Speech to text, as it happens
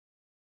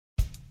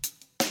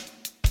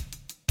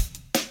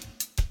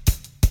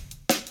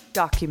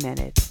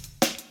Documented.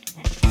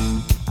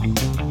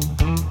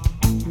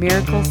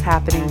 Miracles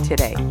happening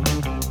today.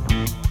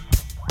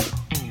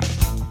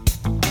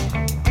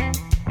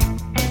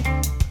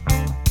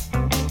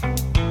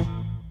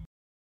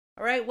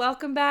 All right,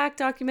 welcome back,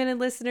 Documented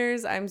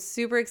listeners. I'm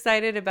super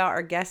excited about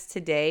our guest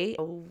today.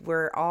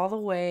 We're all the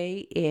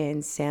way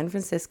in San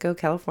Francisco,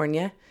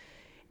 California,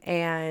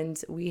 and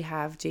we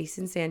have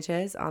Jason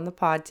Sanchez on the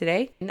pod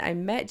today. And I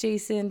met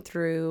Jason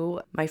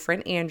through my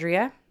friend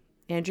Andrea.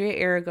 Andrea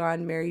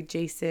Aragon married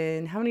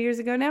Jason how many years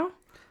ago now?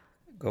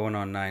 Going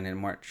on 9 in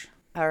March.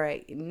 All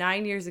right,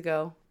 9 years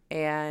ago,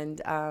 and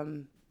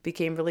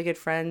became really good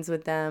friends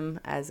with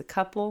them as a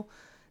couple.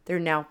 They're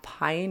now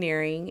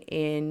pioneering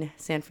in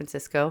San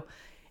Francisco,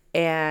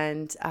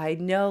 and I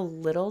know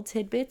little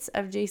tidbits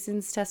of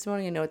Jason's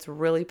testimony. I know it's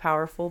really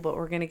powerful, but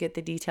we're going to get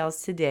the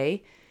details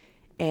today,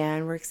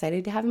 and we're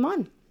excited to have him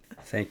on.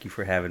 Thank you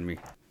for having me.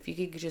 If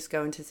you could just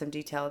go into some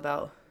detail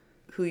about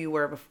who you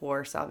were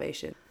before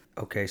salvation.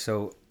 Okay,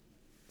 so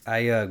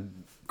I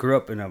grew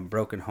up in a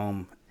broken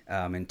home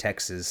in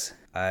Texas.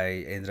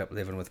 I ended up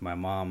living with my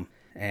mom,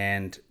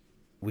 and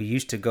we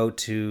used to go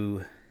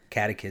to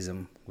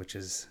catechism, which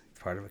is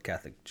part of a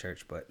Catholic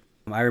church. But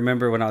I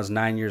remember when I was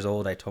 9 years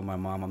old, I told my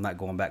mom I'm not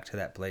going back to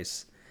that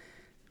place.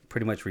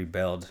 Pretty much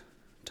rebelled.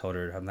 Told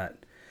her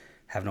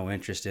have no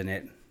interest in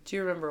it. Do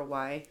you remember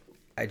why?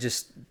 I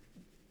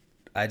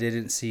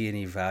didn't see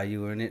any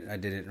value in it. I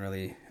didn't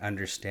really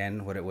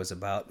understand what it was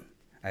about.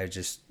 I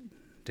just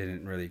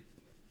didn't really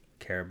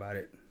care about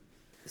it.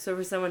 So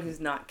for someone who's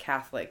not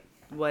Catholic,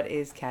 what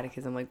is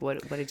catechism? Like, what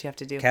did you have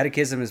to do?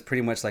 Catechism is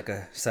pretty much like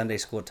a Sunday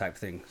school type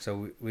thing.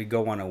 So we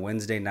go on a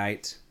Wednesday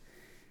night.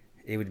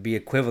 It would be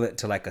equivalent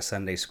to like a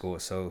Sunday school.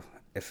 So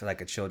if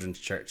like a children's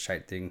church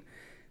type thing,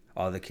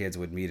 all the kids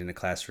would meet in a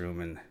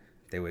classroom and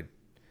they would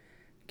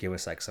give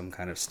us like some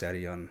kind of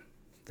study on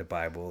the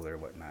Bible or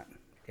whatnot.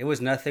 It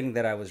was nothing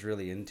that I was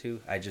really into.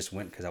 I just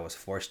went because I was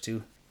forced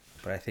to.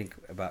 But I think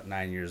about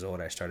 9 years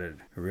old, I started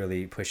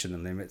really pushing the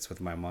limits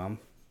with my mom.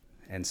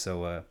 And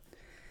so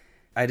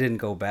I didn't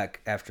go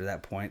back after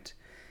that point.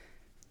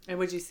 And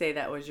would you say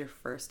that was your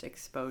first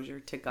exposure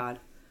to God?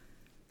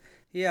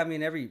 Yeah, I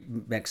mean, every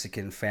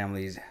Mexican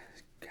family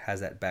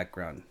has that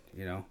background,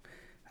 you know.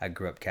 I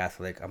grew up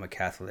Catholic. I'm a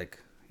Catholic.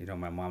 You know,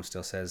 my mom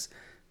still says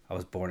I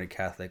was born a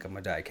Catholic. I'm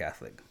going to die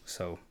Catholic.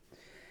 So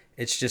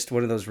it's just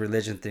one of those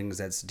religion things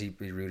that's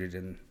deeply rooted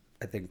in,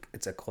 I think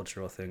it's a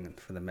cultural thing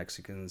for the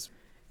Mexicans.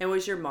 And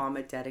was your mom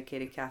a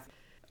dedicated Catholic?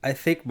 I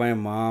think my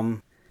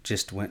mom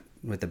just went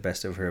with the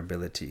best of her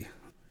ability.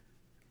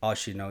 All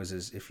she knows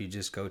is if you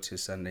just go to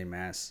Sunday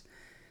Mass,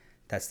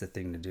 that's the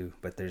thing to do.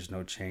 But there's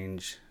no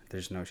change. She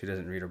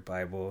doesn't read her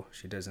Bible.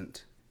 She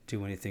doesn't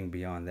do anything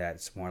beyond that.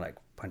 It's more like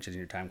punching in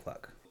your time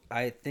clock.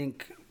 I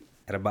think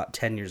at about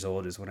 10 years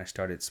old is when I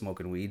started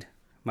smoking weed.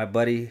 My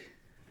buddy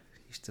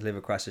used to live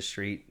across the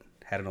street,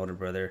 had an older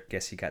brother.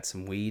 Guess he got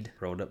some weed,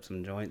 rolled up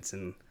some joints,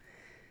 and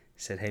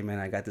said, "Hey man,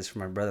 I got this for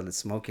my brother. Let's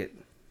smoke it."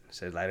 I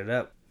said, "Light it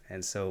up."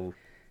 And so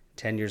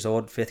 10 years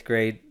old, 5th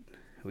grade,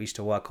 we used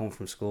to walk home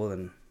from school,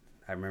 and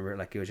I remember it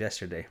like it was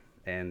yesterday.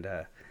 And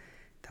that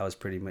was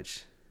pretty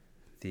much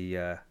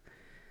the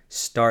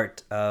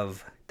start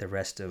of the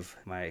rest of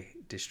my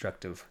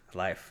destructive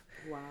life.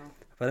 Wow.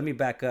 But let me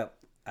back up.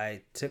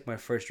 I took my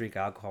first drink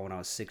of alcohol when I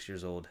was 6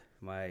 years old.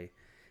 My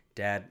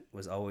dad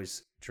was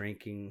always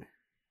drinking,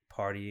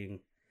 partying.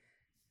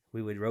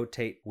 We would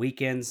rotate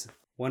weekends.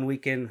 One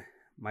weekend,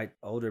 my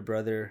older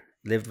brother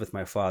lived with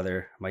my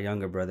father. My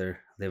younger brother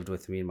lived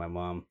with me and my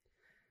mom.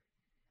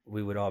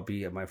 We would all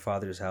be at my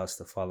father's house.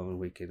 The following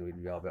weekend,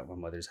 we'd be all at my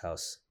mother's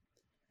house.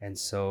 And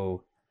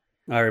so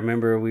I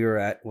remember we were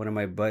at one of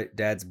my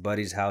dad's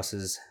buddies'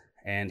 houses,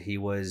 and he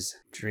was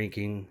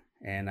drinking.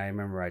 And I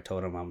remember I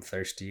told him I'm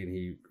thirsty, and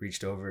he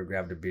reached over,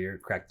 grabbed a beer,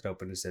 cracked it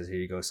open, and says, "Here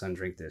you go, son,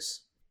 drink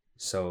this."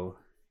 So,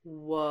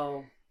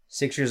 whoa.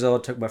 6 years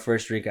old, took my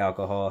first drink of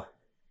alcohol.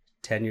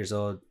 10 years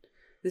old.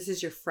 This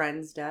is your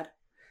friend's dad?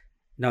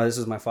 No, this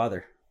was my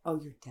father. Oh,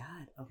 your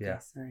dad. Okay, yeah.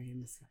 Sorry, I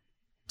missed that.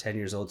 10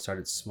 years old,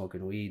 started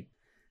smoking weed.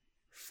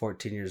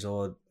 14 years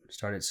old,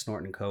 started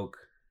snorting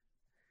coke.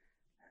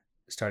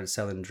 Started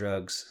selling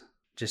drugs.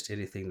 Just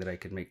anything that I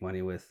could make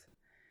money with.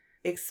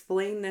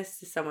 Explain this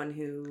to someone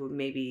who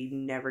maybe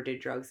never did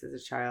drugs as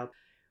a child.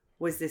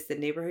 Was this the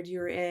neighborhood you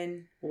were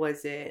in?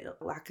 Was it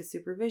lack of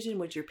supervision?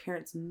 Would your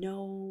parents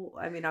know?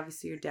 I mean,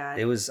 obviously your dad.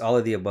 It was all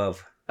of the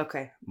above.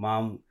 Okay.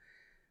 Mom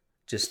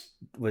just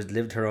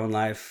lived her own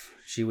life.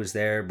 She was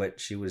there, but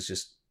she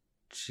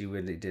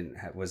really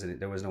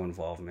there was no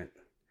involvement.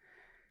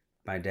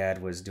 My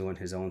dad was doing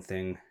his own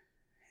thing.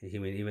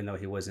 Even though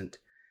he wasn't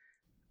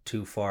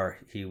too far,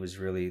 he was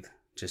really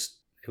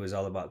it was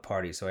all about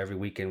party. So every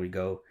weekend we'd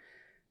go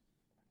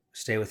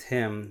stay with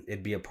him.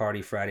 It'd be a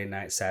party Friday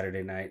night,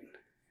 Saturday night.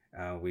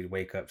 We'd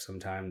wake up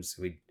sometimes.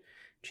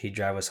 He'd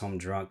drive us home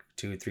drunk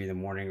 2 or 3 in the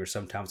morning, or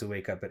sometimes we'd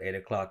wake up at 8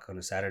 o'clock on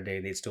a Saturday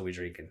and they'd still be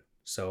drinking.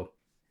 So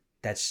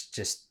that's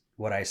just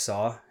what I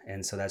saw,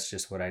 and so that's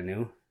just what I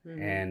knew.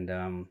 Mm-hmm.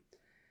 And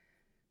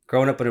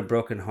growing up in a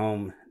broken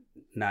home,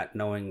 not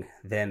knowing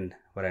then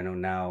what I know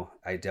now,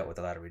 I dealt with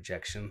a lot of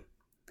rejection.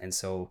 And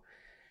so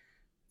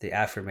the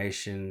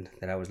affirmation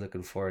that I was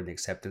looking for and the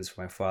acceptance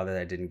from my father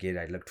that I didn't get,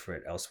 I looked for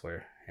it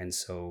elsewhere. And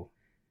so,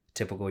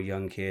 typical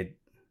young kid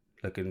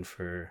looking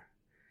for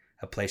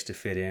a place to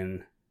fit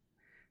in,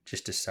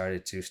 just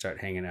decided to start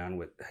hanging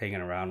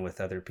around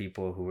with other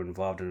people who were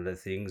involved in other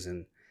things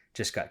and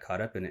just got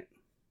caught up in it.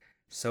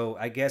 So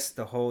I guess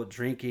the whole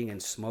drinking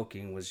and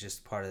smoking was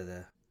just part of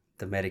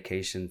the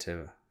medication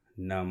to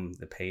numb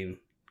the pain,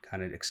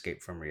 kind of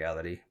escape from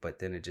reality. But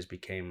then it just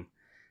became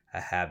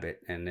a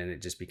habit, and then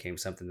it just became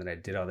something that I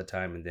did all the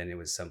time. And then it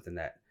was something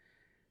that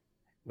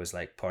was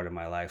like part of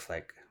my life.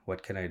 Like,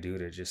 what can I do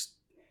to just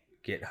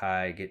get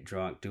high, get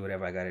drunk, do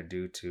whatever I got to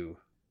do to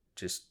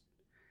just,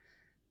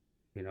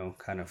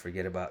 kind of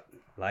forget about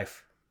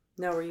life.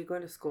 Now, were you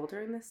going to school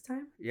during this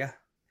time? Yeah.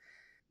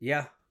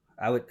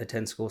 I would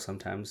attend school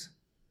sometimes.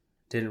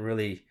 Didn't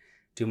really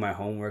do my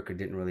homework or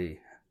didn't really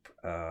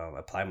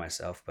apply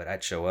myself, but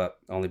I'd show up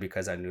only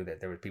because I knew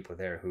that there were people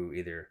there who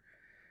either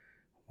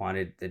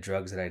wanted the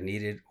drugs that I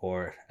needed,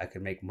 or I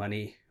could make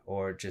money,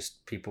 or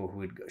just people who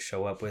would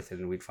show up with,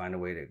 and we'd find a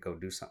way to go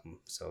do something.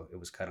 So it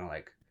was kind of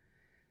like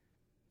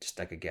just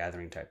like a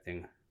gathering type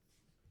thing.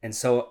 And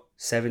so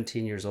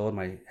 17 years old,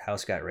 my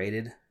house got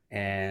raided.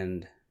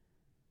 And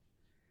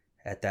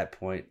at that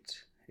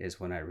point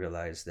is when I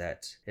realized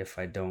that if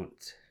I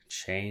don't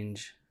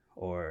change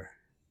or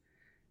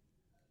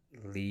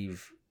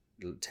leave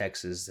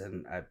Texas,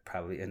 then I'd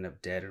probably end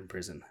up dead in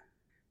prison.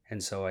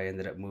 And so I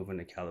ended up moving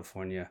to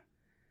California.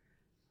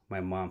 My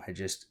mom had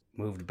just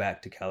moved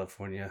back to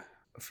California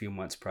a few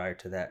months prior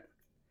to that.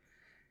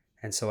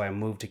 And so I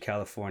moved to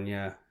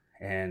California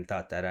and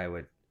thought that I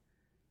would,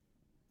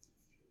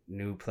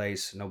 new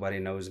place, nobody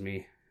knows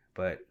me,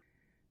 but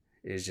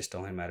it's just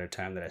only a matter of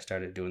time that I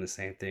started doing the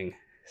same thing,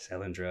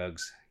 selling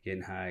drugs,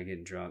 getting high,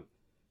 getting drunk.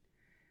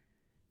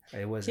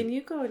 It wasn't. Can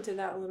you go into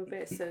that a little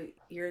bit? So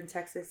you're in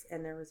Texas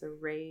and there was a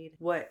raid.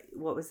 What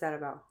was that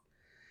about?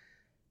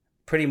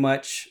 Pretty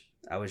much,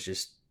 I was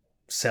just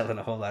selling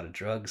a whole lot of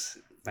drugs.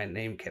 My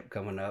name kept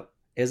coming up.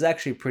 It was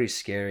actually pretty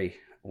scary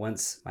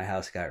once my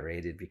house got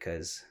raided,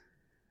 because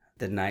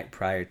the night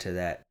prior to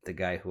that, the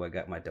guy who I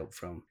got my dope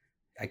from,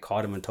 I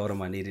called him and told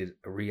him I needed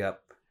a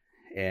re-up.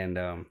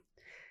 And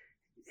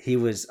he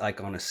was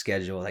like on a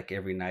schedule, like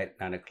every night,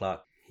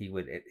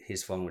 9:00,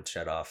 his phone would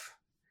shut off.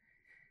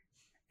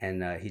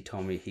 And he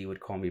told me he would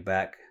call me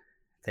back.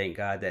 Thank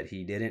God that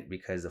he didn't,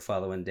 because the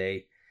following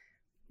day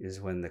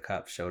is when the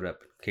cops showed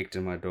up, kicked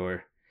in my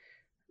door,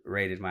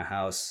 raided my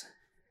house.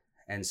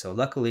 And so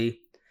luckily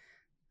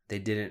they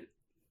didn't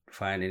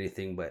find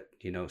anything but,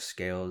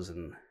 scales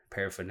and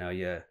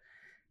paraphernalia.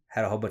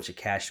 Had a whole bunch of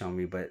cash on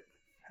me, but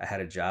I had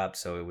a job,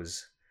 so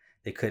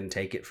they couldn't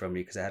take it from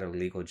me because I had a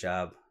legal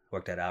job,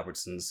 worked at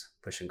Albertsons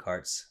pushing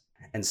carts.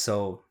 And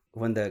so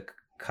when the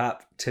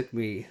cop took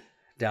me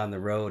down the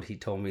road, he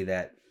told me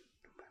that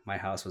my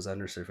house was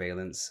under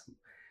surveillance.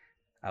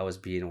 I was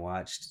being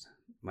watched.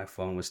 My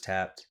phone was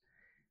tapped,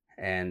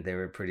 and they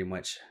were pretty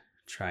much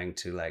trying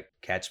to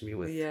catch me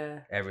with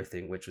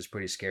everything, which was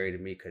pretty scary to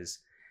me because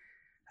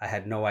I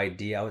had no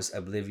idea. I was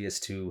oblivious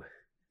to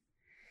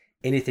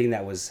anything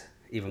that was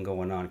even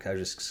going on because I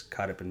was just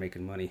caught up in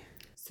making money.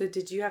 So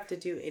did you have to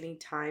do any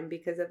time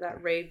because of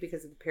that raid,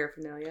 because of the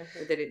paraphernalia?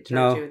 Or did it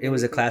charge you? No, it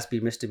was a Class B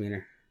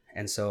misdemeanor.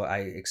 And so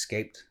I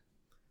escaped.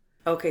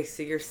 Okay,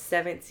 so you're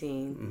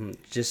 17. Mm-hmm.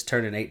 Just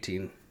turning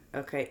 18.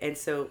 Okay, and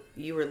so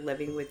you were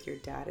living with your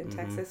dad in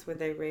Texas when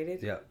they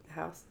raided the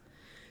house?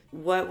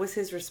 What was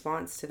his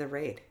response to the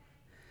raid?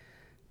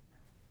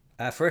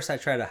 At first I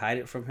tried to hide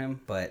it from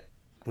him, but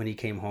when he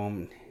came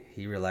home,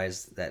 he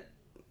realized that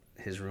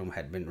his room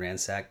had been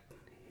ransacked.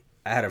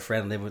 I had a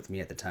friend living with me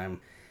at the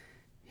time.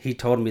 He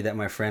told me that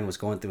my friend was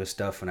going through his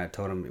stuff, and I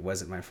told him it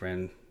wasn't my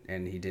friend,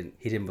 and he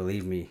didn't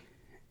believe me.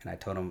 And I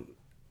told him,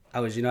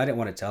 I didn't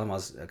want to tell him. I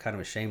was kind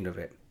of ashamed of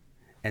it.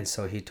 And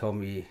so he told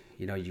me,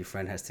 your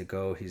friend has to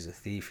go. He's a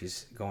thief.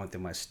 He's going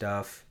through my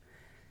stuff.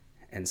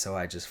 And so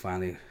I just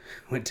finally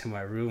went to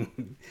my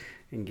room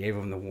and gave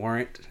him the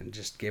warrant and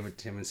just gave it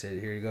to him and said,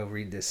 here you go,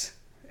 read this.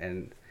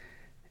 And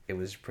it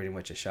was pretty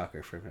much a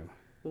shocker for him.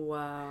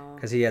 Wow.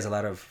 Because he has a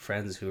lot of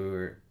friends who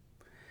were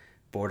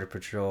Border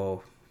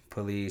Patrol,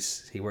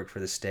 police. He worked for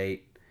the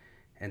state.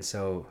 And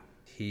so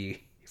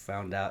he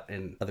found out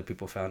and other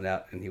people found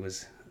out, and he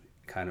was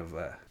kind of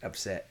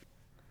upset.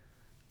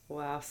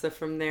 Wow. So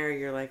from there,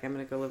 you're like, I'm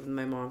going to go live with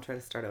my mom, try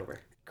to start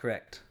over.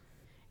 Correct.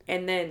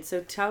 And then,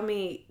 so tell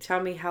me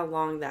how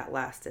long that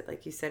lasted.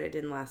 Like you said, it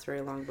didn't last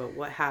very long, but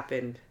what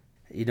happened?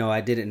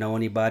 I didn't know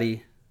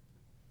anybody.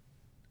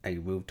 I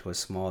moved to a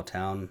small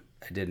town.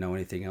 I didn't know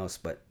anything else,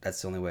 but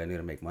that's the only way I knew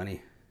to make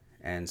money.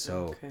 And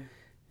so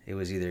it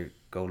was either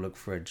go look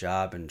for a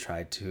job and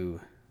try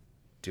to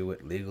do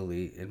it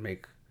legally and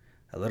make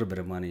a little bit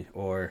of money,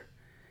 or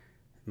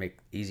make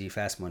easy,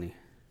 fast money.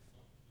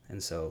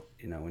 And so,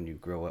 when you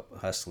grow up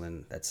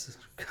hustling, that's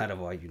kind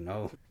of all you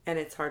know. And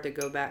it's hard to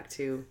go back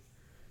to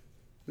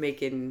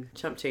making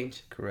chump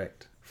change.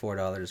 Correct. $4,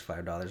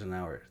 $5 an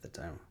hour at the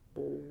time.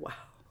 Wow.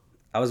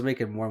 I was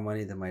making more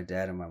money than my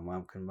dad and my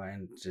mom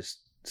combined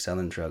just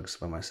selling drugs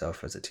by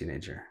myself as a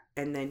teenager.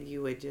 And then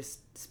you would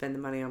just spend the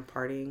money on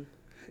partying?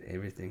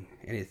 Everything,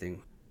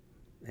 anything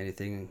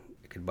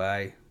I could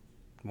buy,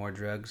 more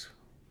drugs,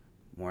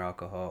 more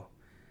alcohol.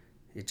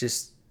 It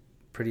just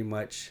pretty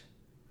much,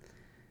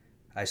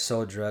 I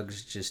sold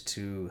drugs just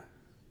to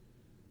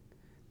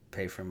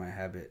pay for my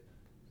habit.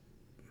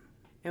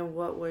 And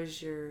what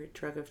was your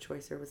drug of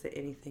choice, or was it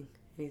anything?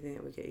 Anything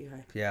that would get you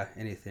high? Yeah,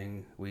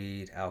 anything.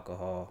 Weed,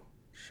 alcohol,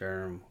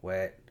 sherm,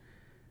 wet,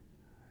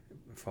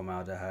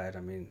 formaldehyde. I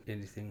mean,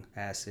 anything.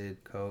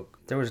 Acid, coke.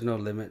 There was no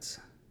limits.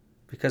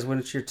 Because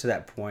when you're to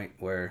that point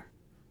where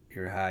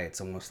you're high, it's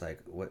almost like,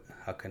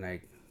 how can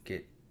I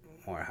get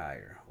more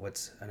higher?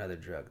 What's another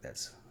drug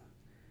that's,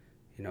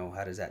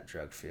 how does that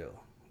drug feel?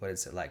 What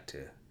is it like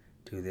to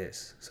do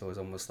this? So it's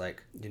almost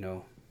like,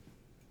 Are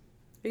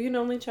you an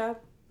only child?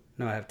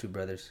 No, I have 2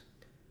 brothers.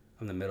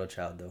 I'm the middle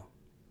child, though.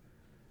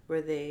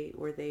 Were they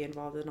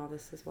involved in all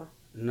this as well?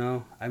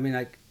 No, I mean,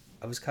 I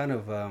was kind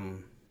of, I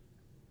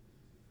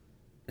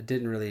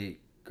didn't really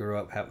grow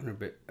up having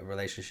a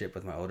relationship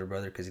with my older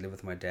brother because he lived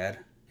with my dad,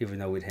 even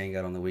though we'd hang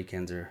out on the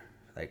weekends or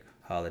like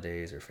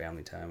holidays or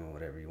family time or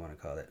whatever you want to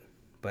call it.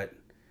 But,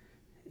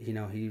 he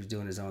was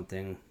doing his own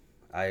thing.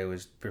 I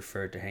always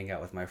preferred to hang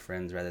out with my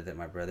friends rather than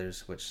my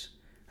brothers, which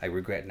I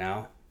regret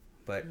now.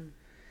 But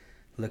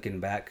looking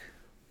back,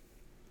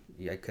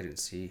 I couldn't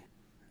see.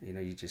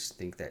 You just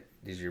think that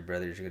these are your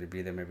brothers, you're going to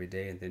be them every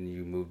day, and then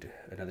you move to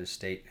another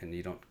state and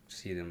you don't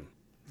see them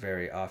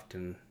very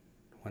often,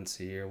 once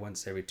a year,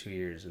 once every 2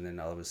 years, and then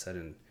all of a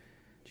sudden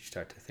you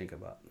start to think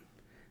about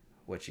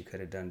what you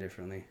could have done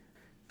differently.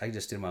 I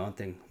just did my own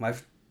thing.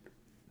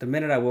 The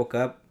minute I woke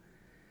up,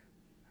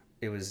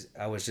 I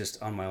was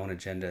just on my own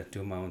agenda,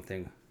 doing my own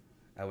thing.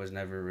 I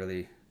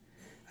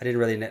didn't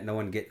really let no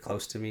one get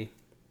close to me.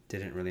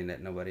 Didn't really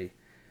let nobody,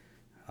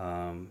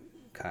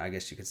 I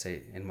guess you could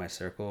say, in my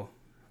circle,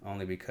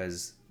 only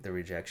because the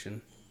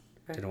rejection.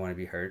 Right. Didn't want to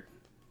be hurt.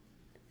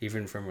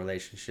 Even from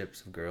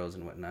relationships of girls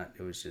and whatnot,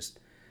 it was just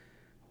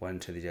one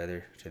to the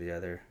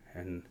other.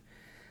 And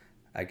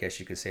I guess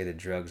you could say that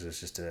drugs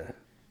was just a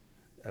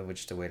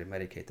way to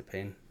medicate the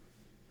pain.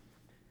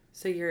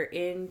 So you're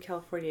in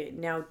California.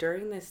 Now,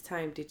 during this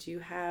time, did you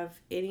have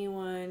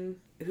anyone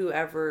who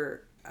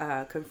ever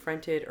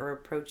confronted or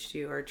approached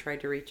you or tried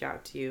to reach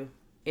out to you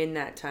in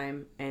that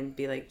time and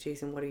be like,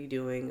 Jason, what are you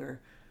doing? Or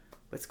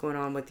what's going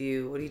on with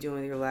you? What are you doing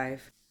with your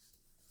life?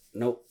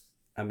 Nope.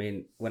 I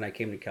mean, when I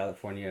came to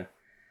California,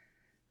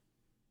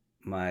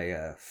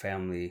 my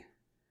family,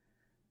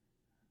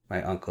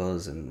 my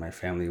uncles and my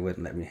family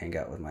wouldn't let me hang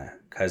out with my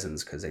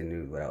cousins because they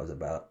knew what I was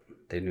about.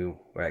 They knew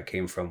where I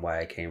came from,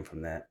 why I came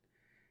from that.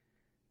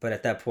 But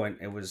at that point,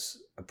 it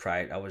was a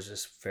pride. I was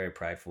just very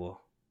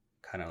prideful.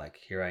 Kind of like,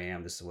 here I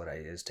am. This is what I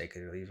is. Take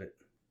it or leave it.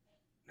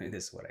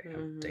 This is what I am.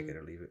 Mm-hmm. Take it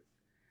or leave it.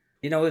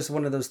 It's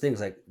one of those things,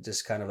 like,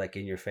 just kind of like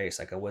in your face.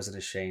 Like, I wasn't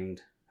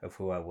ashamed of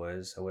who I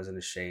was. I wasn't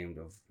ashamed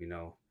of,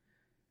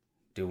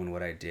 doing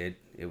what I did.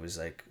 It was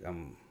like,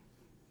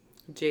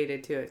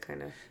 jaded to it,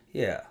 kind of.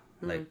 Yeah.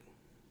 Mm-hmm. Like,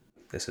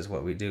 this is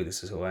what we do.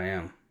 This is who I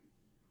am.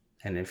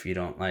 And if you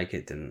don't like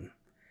it, then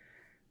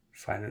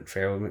find it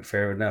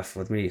fair enough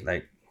with me.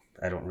 Like,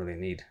 I don't really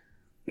need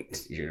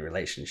your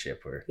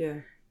relationship, or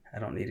I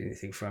don't need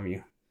anything from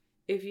you.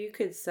 If you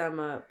could sum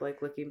up,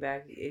 like, looking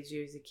back as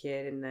you as a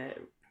kid, and that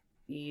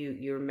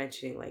you were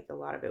mentioning, like, a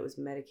lot of it was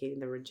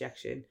medicating the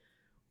rejection.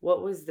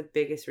 What was the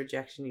biggest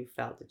rejection you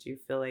felt? Did you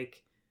feel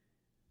like,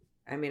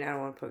 I mean, I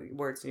don't want to put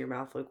words in your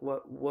mouth. Like,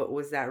 what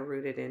was that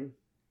rooted in?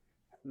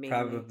 Mainly?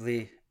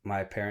 Probably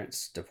my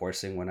parents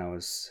divorcing when I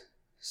was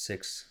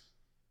 6.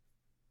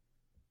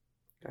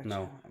 Gotcha.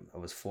 No, I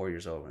was 4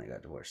 years old when they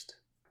got divorced.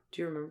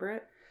 Do you remember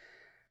it?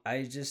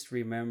 I just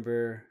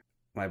remember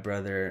my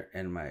brother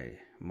and my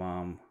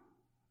mom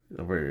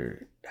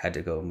had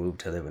to go move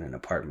to live in an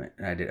apartment,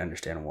 and I didn't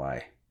understand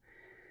why.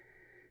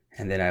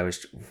 And then I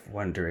was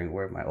wondering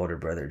where my older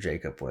brother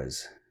Jacob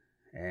was,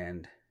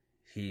 and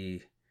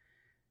he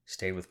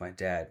stayed with my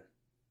dad.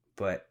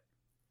 But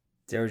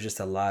there was just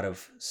a lot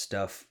of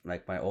stuff.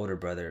 Like, my older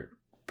brother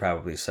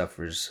probably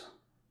suffers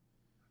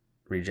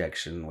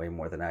rejection way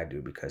more than I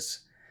do, because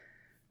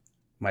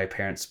my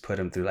parents put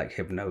him through, like,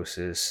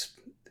 hypnosis,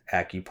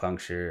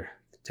 acupuncture,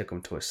 took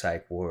him to a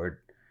psych ward.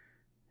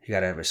 He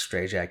got to have a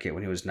straitjacket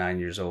when he was 9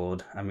 years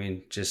old. I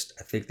mean,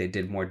 I think they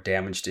did more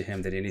damage to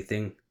him than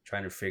anything,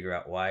 trying to figure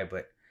out why.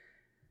 But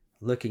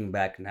looking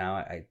back now,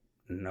 I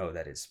know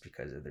that it's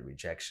because of the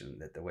rejection,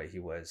 that the way he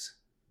was,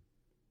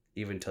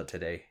 even till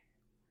today.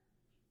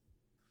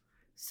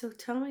 So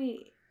tell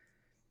me,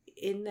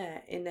 in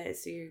that,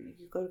 so you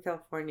go to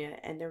California,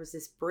 and there was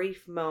this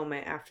brief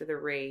moment after the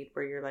raid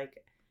where you're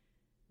like,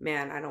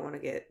 man, I don't want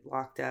to get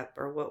locked up,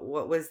 or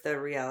what was the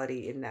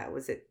reality in that?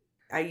 Was it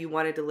you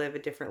wanted to live a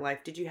different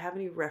life? Did you have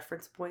any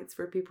reference points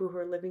for people who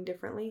are living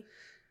differently?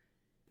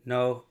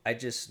 No, I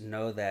just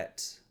know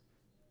that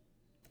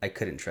I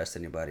couldn't trust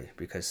anybody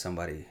because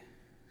somebody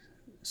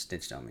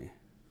snitched on me.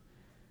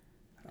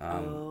 I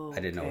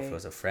didn't know if it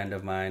was a friend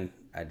of mine.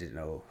 I didn't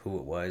know who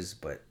it was,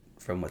 but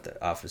from what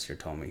the officer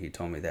told me, he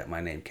told me that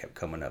my name kept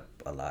coming up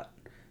a lot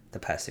the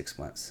past 6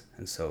 months.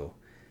 And so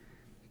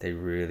they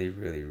really,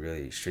 really,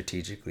 really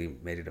strategically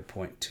made it a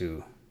point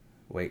to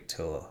wait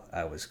till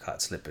I was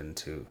caught slipping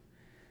to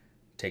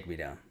take me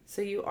down.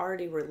 So you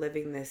already were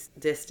living this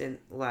distant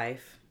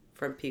life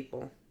from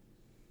people,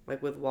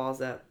 like with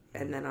walls up.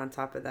 And then on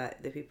top of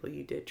that, the people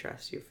you did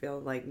trust, you feel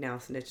like now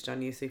snitched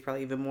on you. So you're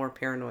probably even more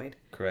paranoid.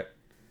 Correct.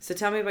 So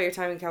tell me about your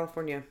time in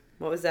California.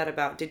 What was that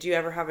about? Did you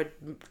ever have a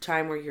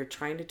time where you're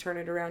trying to turn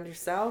it around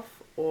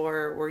yourself?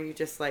 Or were you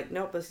just like,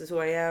 nope, this is who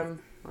I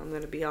am. I'm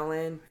going to be all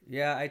in?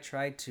 Yeah, I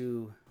tried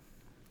to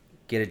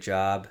get a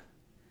job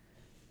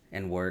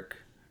and work,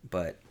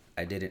 but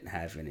I didn't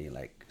have any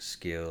like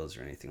skills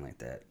or anything like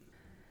that.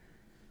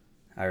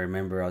 I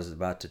remember I was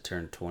about to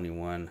turn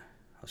 21.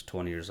 I was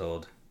 20 years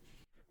old.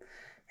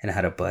 And I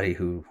had a buddy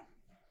who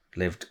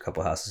lived a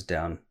couple houses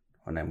down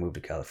when I moved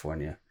to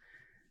California.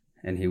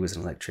 And he was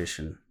an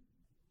electrician.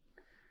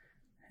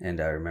 And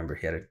I remember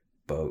he had a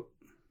boat,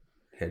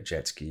 he had a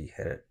jet ski, he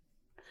had a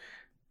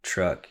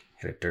truck,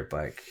 he had a dirt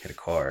bike, he had a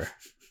car.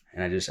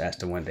 And I just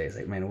asked him one day,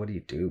 like, man, what do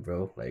you do,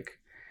 bro? Like,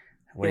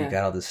 what do you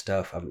got all this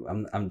stuff?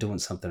 I'm doing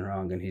something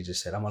wrong. And he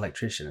just said, I'm an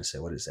electrician. I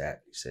said, what is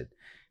that? He said,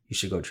 you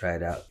should go try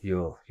it out.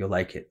 You'll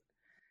like it.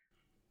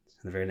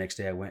 And the very next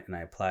day I went and I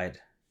applied.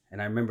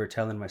 And I remember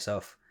telling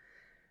myself,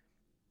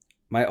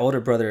 my older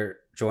brother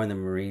joined the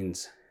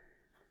Marines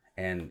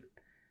and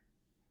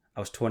I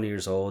was 20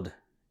 years old.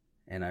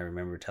 And I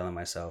remember telling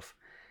myself,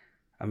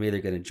 I'm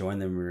either going to join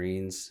the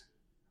Marines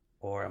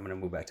or I'm going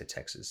to move back to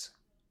Texas.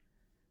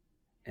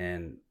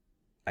 And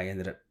I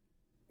ended up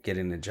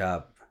getting a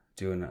job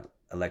doing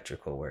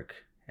electrical work.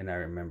 And I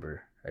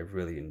remember I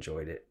really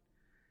enjoyed it,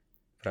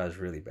 but I was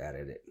really bad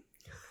at it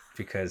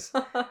because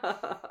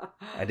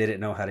I didn't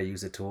know how to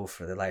use a tool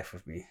for the life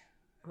of me.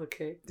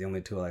 Okay. The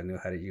only tool I knew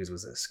how to use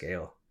was a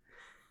scale.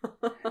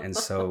 And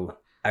so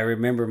I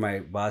remember my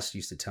boss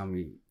used to tell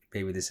me,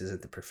 maybe this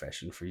isn't the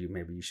profession for you.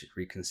 Maybe you should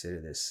reconsider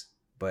this.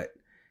 But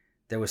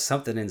there was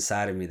something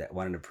inside of me that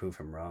wanted to prove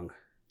him wrong.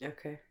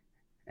 Okay.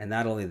 And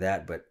not only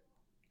that, but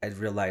I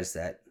realized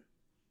that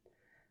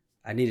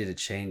I needed to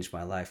change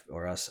my life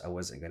or else I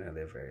wasn't going to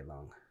live very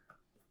long.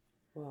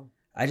 Wow.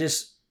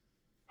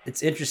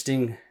 It's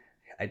interesting.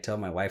 I tell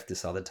my wife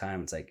this all the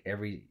time. It's like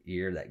every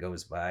year that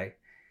goes by,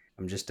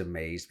 I'm just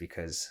amazed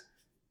because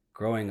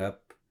growing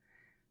up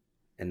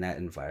in that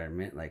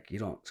environment, like you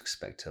don't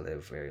expect to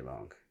live very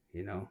long,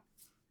 you know?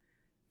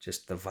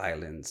 Just the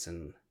violence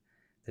and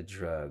the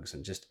drugs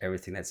and just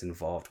everything that's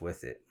involved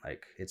with it.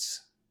 Like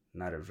it's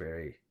not a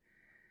very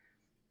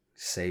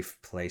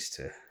safe place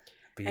to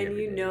be. And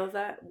you know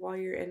that while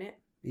you're in it?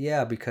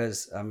 Yeah,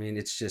 because I mean,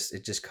 it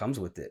just comes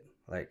with it.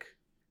 Like,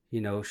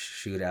 you know,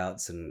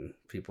 shootouts and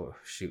people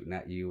shooting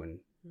at you and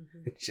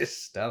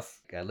just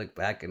stuff. I look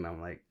back and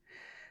I'm like,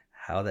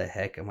 how the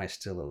heck am I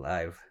still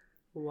alive?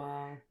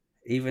 Wow.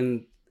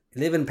 Even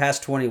living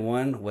past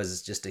 21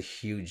 was just a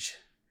huge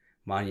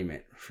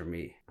monument for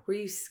me. Were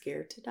you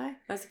scared to die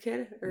as a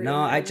kid? No,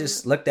 I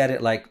just looked at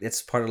it like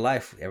it's part of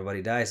life.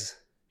 Everybody dies,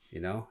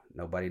 you know?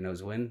 Nobody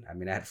knows when. I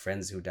mean, I had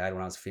friends who died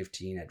when I was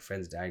 15. I had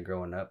friends dying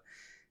growing up,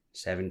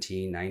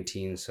 17,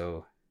 19.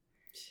 So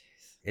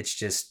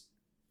jeez.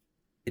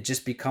 It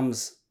just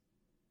becomes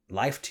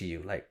life to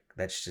you. Like,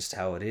 that's just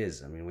how it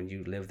is. I mean, when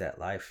you live that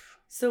life.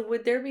 So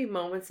would there be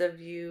moments of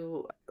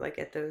you, like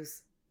at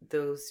those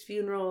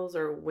funerals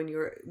or when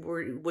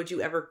would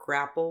you ever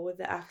grapple with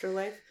the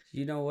afterlife?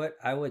 You know what?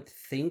 I would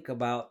think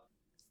about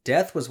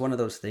death was one of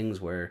those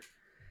things where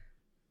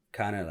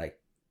kind of like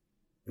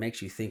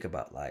makes you think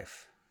about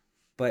life.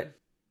 But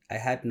I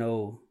had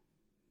no,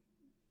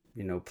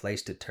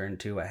 place to turn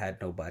to. I had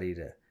nobody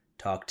to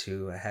talk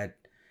to. I had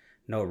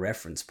no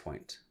reference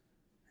point.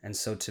 And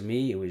so to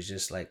me, it was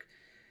just like,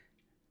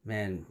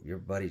 man, your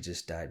buddy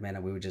just died.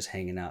 Man, we were just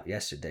hanging out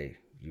yesterday.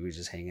 You were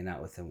just hanging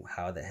out with him.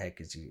 How the heck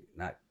is he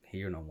not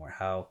here no more?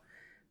 How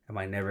am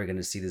I never going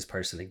to see this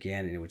person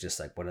again? And it was just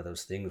like one of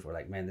those things where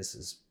like, man, this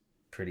is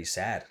pretty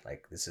sad.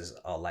 Like, this is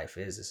all life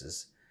is.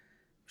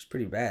 It's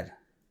pretty bad.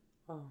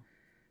 Oh.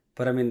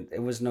 But I mean,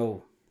 it was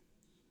no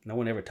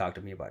one ever talked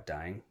to me about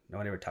dying. No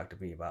one ever talked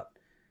to me about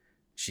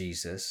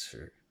Jesus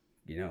or,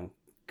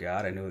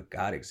 God. I knew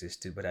God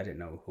existed, but I didn't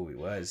know who he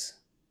was.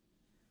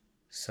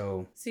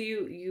 So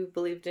you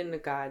believed in a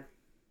God,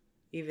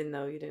 even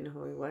though you didn't know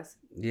who he was?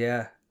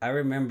 Yeah. I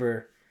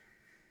remember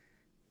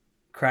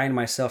crying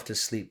myself to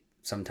sleep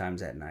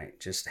sometimes at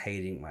night, just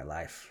hating my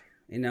life.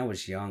 I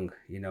was young,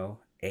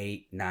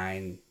 8,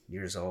 9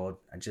 years old.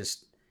 I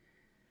just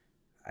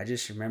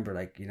remember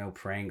like,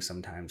 praying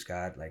sometimes,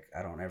 God, like,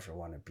 I don't ever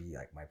want to be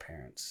like my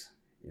parents.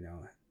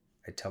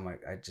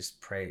 I just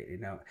pray,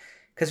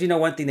 because,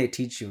 one thing they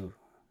teach you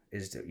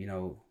is that,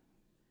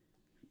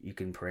 you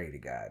can pray to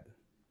God.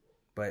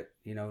 But,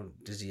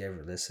 does he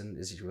ever listen?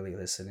 Is he really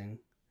listening?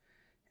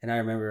 And I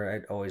remember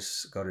I'd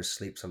always go to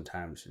sleep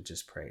sometimes and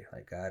just pray,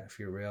 like, God, if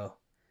you're real,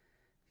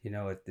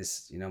 if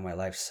this, my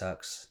life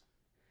sucks.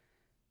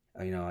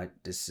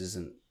 This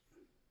isn't,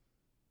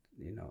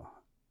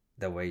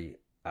 the way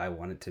I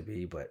want it to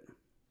be. But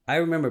I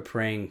remember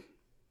praying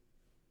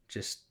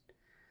just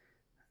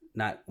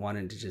not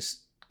wanting to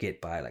just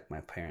get by like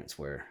my parents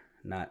were,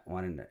 not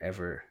wanting to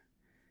ever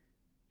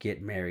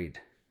get married.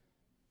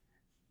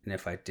 And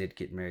if I did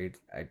get married,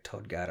 I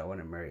told God I want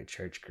to marry a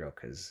church girl,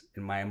 because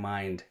in my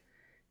mind,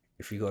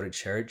 if you go to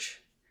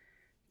church,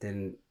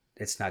 then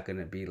it's not going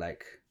to be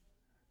like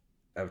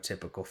a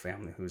typical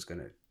family who's going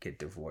to get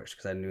divorced,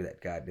 because I knew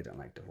that God didn't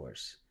like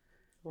divorce.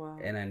 Wow.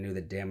 And I knew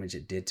the damage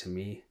it did to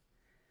me.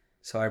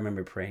 So I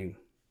remember praying,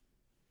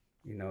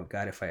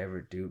 God, if I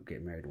ever do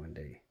get married one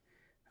day,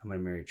 I'm going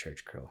to marry a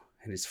church girl.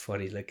 And it's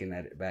funny looking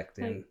at it back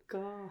then. My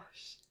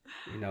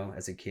gosh.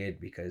 As a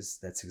kid, because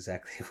that's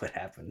exactly what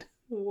happened.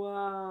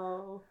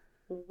 Wow.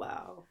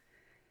 Wow.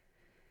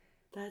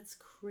 That's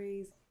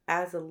crazy.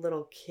 As a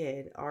little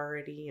kid,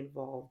 already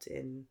involved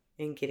in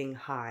getting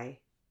high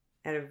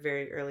at a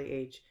very early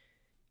age,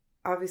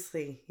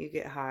 obviously you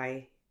get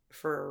high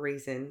for a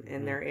reason,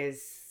 and there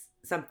is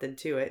something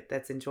to it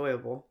that's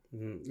enjoyable.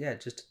 Yeah,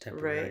 just a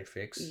temporary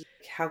fix.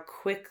 How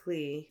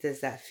quickly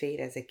does that fade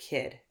as a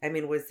kid? I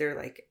mean, was there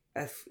like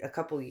a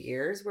couple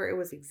years where it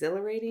was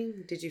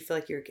exhilarating? Did you feel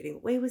like you were getting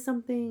away with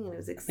something and it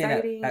was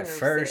exciting? At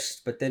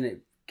first, but then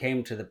it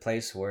came to the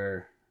place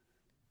where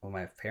when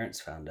my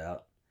parents found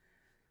out,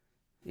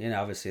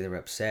 obviously they were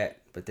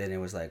upset, but then it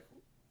was like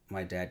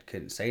my dad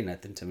couldn't say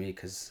nothing to me,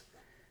 because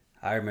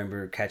I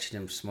remember catching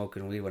him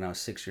smoking weed when I was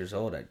 6 years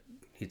old.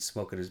 He'd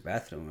smoke in his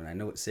bathroom, and I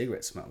knew what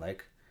cigarettes smelled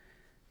like.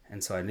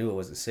 And so I knew it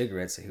wasn't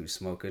cigarettes that he was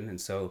smoking. And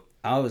so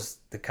I was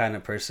the kind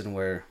of person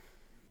where,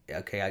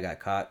 okay, I got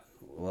caught.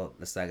 Well,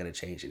 that's not going to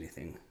change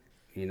anything.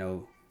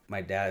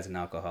 My dad's an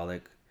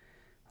alcoholic.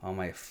 All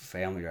my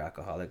family are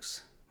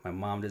alcoholics. My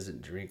mom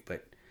doesn't drink,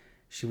 but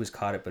she was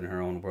caught up in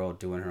her own world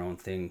doing her own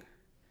thing.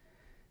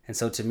 And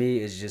so to me,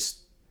 it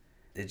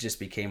just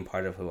became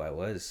part of who I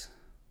was.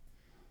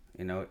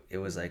 It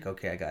was like,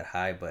 okay, I got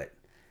high, but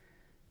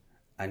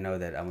I know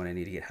that I'm going to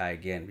need to get high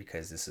again,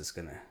 because this is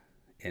going to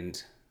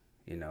end,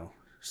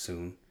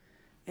 soon.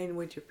 And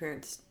would your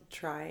parents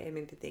try? I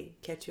mean, did they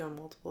catch you on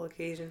multiple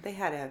occasions? They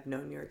had to have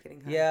known you were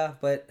getting high. Yeah,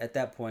 but at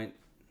that point,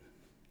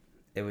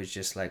 it was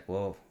just like,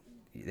 well,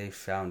 they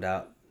found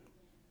out,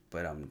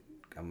 but I'm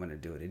going to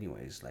do it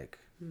anyways. Like,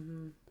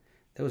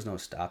 there was no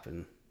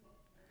stopping.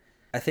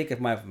 I think if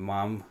my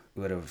mom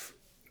would have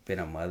been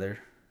a mother,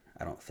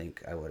 I don't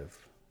think I would have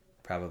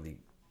probably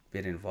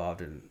been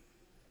involved in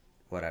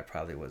what I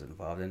probably was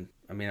involved in.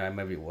 I mean, I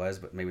maybe was,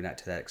 but maybe not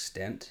to that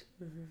extent.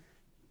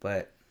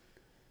 But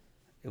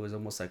it was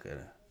almost like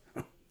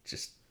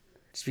just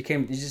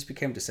became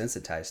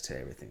desensitized to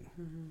everything.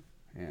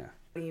 Yeah.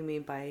 What do you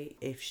mean by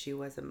if she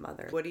was a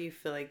mother? What do you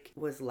feel like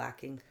was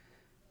lacking?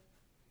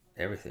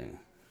 Everything.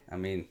 I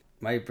mean,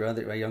 my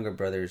younger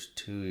brother is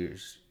 2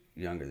 years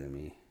younger than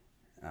me.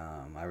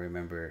 I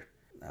remember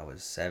I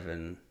was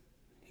 7,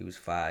 he was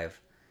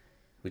 5.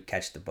 We'd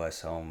catch the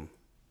bus home,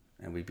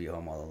 and we'd be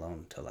home all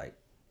alone till like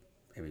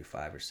maybe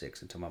 5 or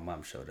 6, until my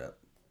mom showed up.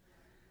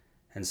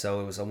 And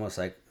so it was almost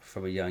like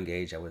from a young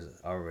age I was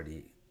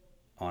already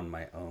on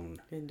my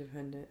own.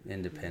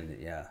 Independent,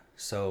 yeah.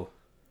 So,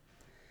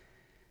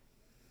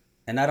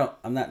 and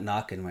I'm not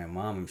knocking my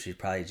mom. She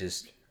probably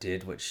just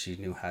did what she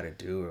knew how to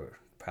do, or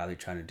probably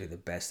trying to do the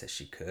best that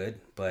she could.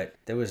 But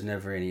there was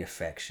never any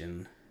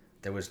affection.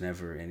 There was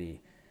never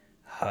any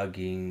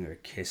hugging or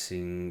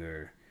kissing,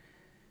 or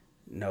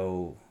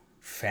no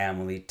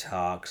family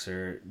talks,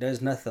 or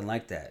there's nothing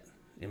like that.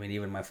 I mean,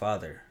 even my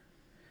father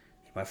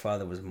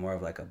was more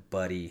of like a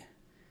buddy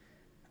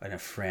and a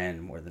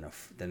friend more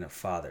than a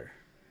father.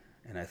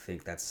 And I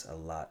think that's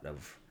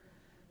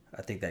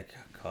I think that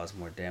caused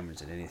more damage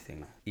than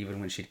anything. Even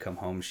when she'd come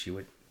home, she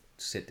would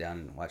sit down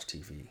and watch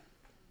TV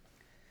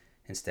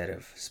instead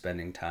of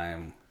spending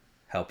time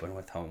helping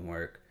with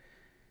homework.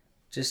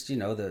 Just,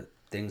 the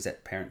things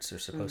that parents are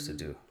supposed to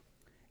do.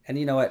 And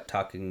you know what?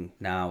 Talking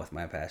now with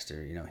my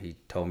pastor, he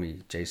told me,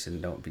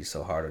 Jason, don't be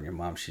so hard on your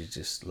mom. She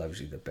just loves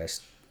you the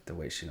best, the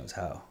way she knows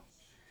how.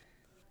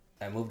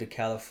 I moved to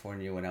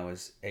California when I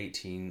was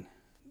 18,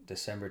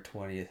 December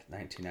 20th,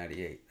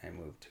 1998. I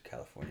moved to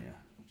California.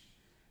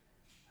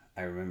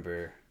 I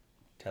remember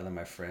telling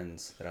my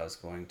friends that I was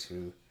going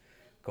to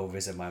go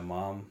visit my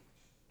mom,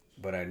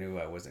 but I knew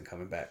I wasn't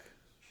coming back.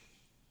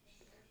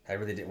 I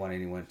really didn't want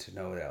anyone to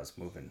know that I was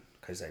moving,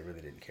 because I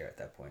really didn't care at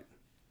that point.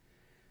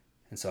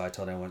 And so I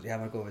told everyone, I'm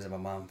going to go visit my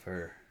mom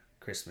for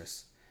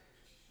Christmas.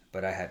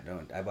 But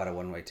I bought a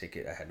one-way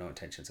ticket. I had no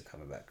intentions of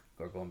coming back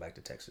or going back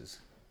to Texas.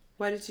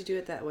 Why did you do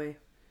it that way?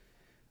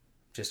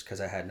 Just because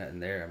I had nothing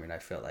there. I mean, I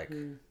felt like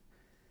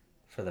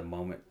for the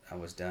moment I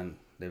was done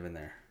living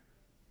there.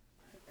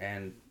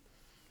 And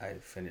I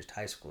finished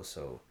high school,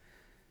 so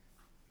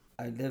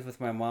I lived with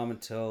my mom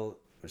until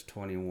I was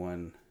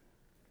 21.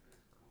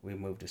 We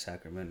moved to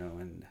Sacramento,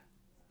 and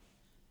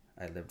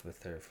I lived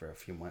with her for a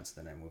few months,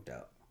 then I moved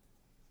out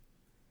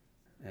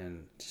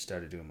and just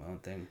started doing my own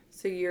thing.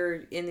 So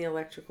you're in the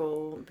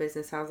electrical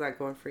business. How's that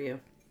going for you?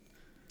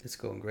 It's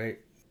going great.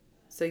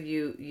 So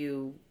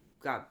you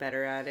got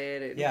better at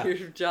it, and yeah.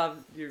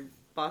 your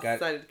boss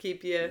decided to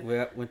keep you? We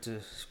went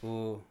to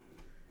school,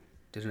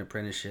 did an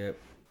apprenticeship,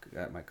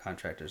 got my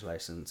contractor's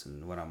license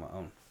and went on my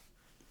own.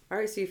 All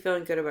right, so you're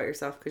feeling good about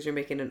yourself because you're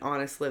making an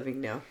honest living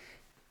now.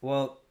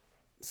 Well,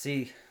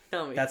 see,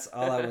 Tell me. that's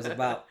all I was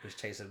about, was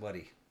chasing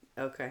money.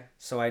 Okay.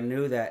 So I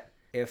knew that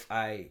if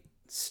I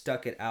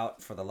stuck it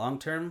out for the long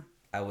term,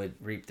 I would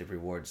reap the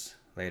rewards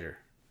later.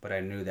 But I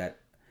knew that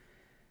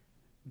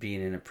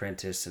being an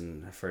apprentice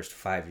in the first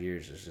 5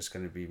 years is just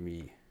going to be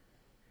me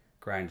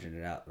grinding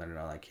it out, learning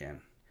all I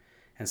can.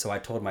 And so I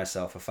told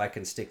myself, if I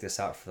can stick this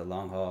out for the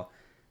long haul,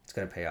 it's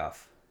going to pay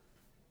off.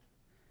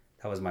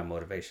 That was my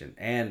motivation.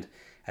 And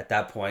at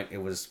that point,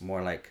 it was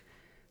more like,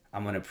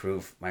 I'm going to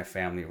prove my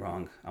family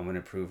wrong. I'm going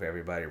to prove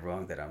everybody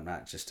wrong, that I'm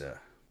not just a,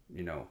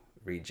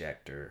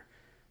 reject or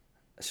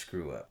a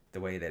screw up, the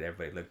way that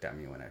everybody looked at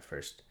me when I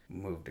first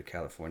moved to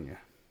California.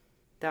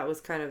 That was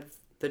kind of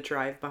the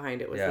drive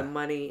behind it, was the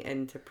money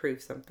and to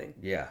prove something.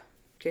 Yeah.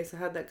 Okay, so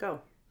how'd that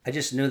go? I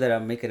just knew that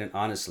I'm making an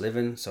honest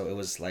living, so it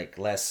was like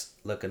less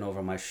looking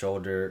over my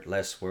shoulder,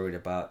 less worried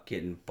about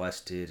getting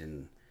busted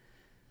and,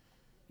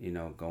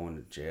 going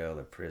to jail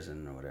or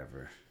prison or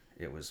whatever.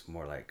 It was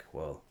more like,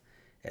 well,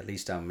 at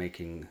least I'm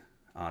making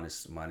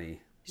honest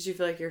money. Did you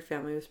feel like your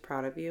family was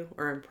proud of you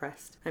or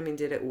impressed? I mean,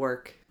 did it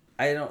work?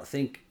 I don't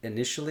think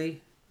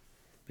initially,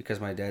 because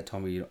my dad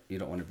told me you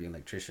don't want to be an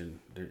electrician.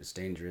 It's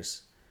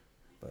dangerous.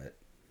 But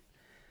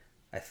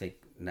I think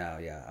now,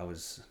 I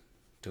was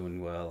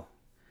doing well,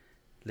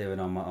 living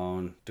on my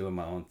own, doing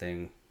my own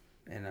thing.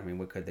 And I mean,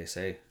 what could they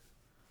say?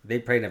 They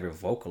probably never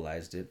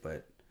vocalized it,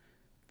 but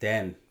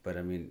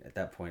I mean, at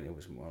that point, it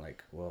was more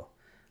like, well,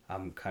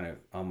 I'm kind of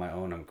on my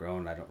own. I'm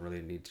grown. I don't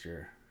really need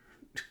your...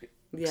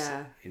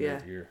 Yeah,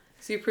 Your...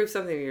 So you proved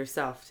something to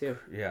yourself, too.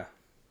 Yeah.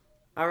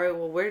 All right,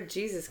 well, where did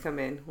Jesus come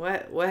in?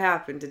 What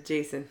happened to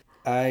Jason?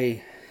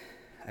 I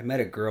met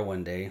a girl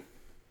one day,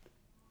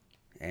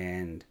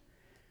 and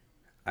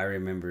I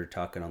remember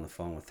talking on the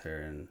phone with her,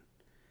 and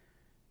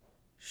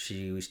she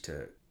used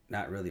to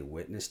not really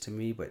witness to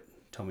me, but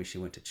told me she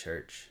went to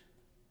church.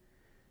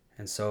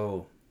 And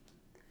so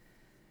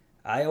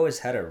I always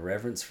had a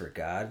reverence for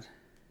God.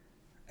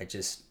 I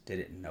just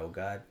didn't know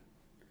God.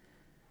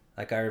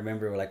 Like I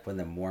remember when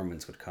the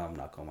Mormons would come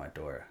knock on my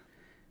door.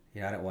 I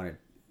don't want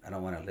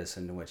to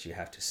listen to what you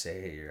have to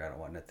say, or I don't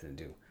want nothing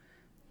to do.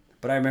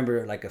 But I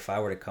remember if I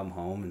were to come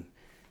home and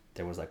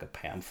there was a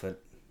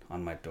pamphlet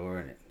on my door,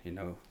 and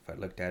if I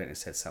looked at it and it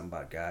said something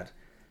about God,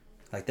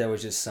 there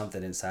was just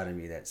something inside of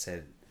me that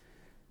said,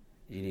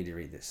 you need to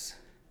read this.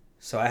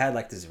 So I had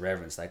this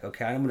reverence,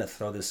 okay, I'm going to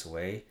throw this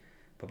away,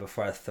 but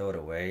before I throw it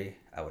away,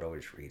 I would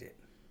always read it,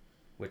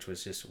 which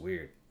was just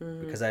weird.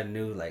 Mm-hmm. Because I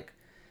knew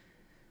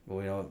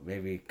well,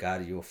 maybe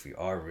God, if you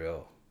are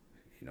real,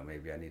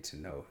 maybe I need to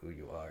know who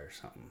you are or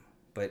something.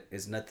 But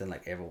it's nothing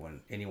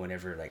anyone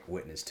ever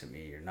witnessed to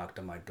me or knocked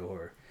on my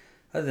door,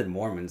 other than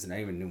Mormons. And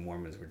I even knew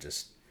Mormons were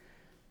just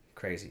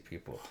crazy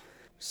people.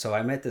 So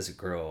I met this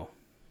girl,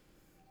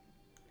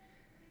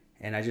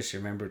 and I just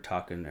remember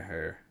talking to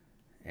her,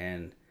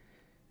 and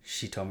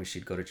she told me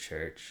she'd go to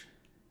church,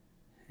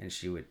 and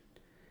she would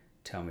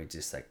tell me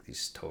just these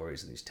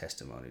stories and these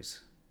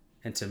testimonies.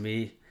 And to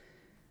me,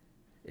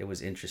 it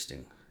was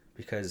interesting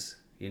because,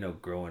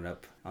 growing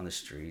up on the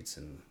streets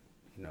and,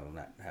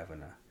 not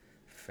having a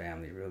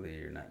family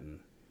really or nothing.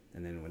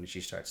 And then when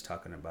she starts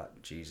talking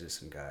about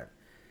Jesus and God,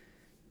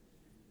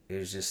 it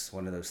was just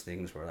one of those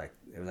things where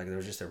it was there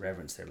was just a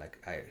reverence there.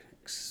 I,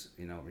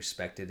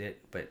 respected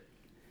it, but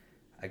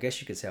I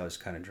guess you could say I was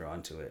kind of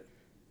drawn to it.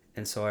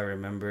 And so I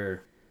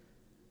remember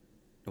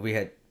we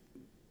had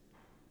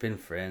been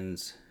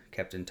friends,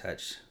 kept in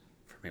touch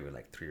for maybe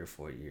 3 or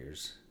 4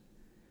 years.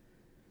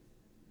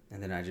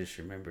 And then I just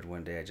remembered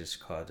one day I just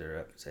called her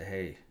up and said,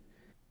 hey,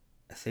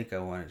 I think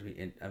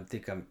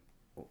I'm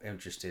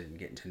interested in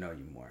getting to know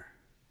you more.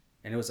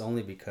 And it was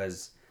only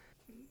because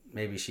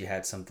maybe she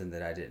had something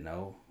that I didn't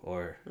know,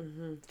 or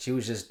she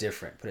was just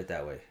different, put it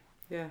that way.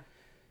 Yeah.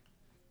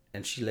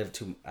 And she lived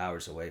 2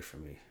 hours away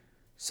from me.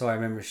 So I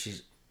remember she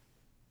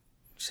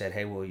said,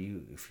 hey, well,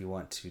 if you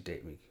want to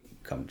date me,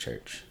 come to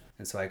church.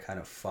 And so I kind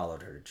of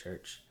followed her to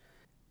church.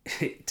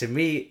 To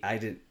me, I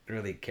didn't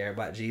really care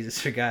about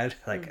Jesus or God.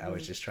 I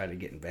was just trying to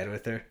get in bed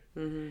with her.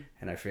 Mm-hmm.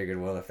 And I figured,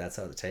 well, if that's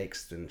all it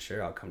takes, then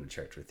sure, I'll come to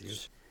church with you.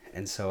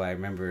 And so I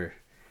remember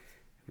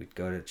we'd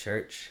go to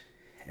church.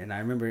 And I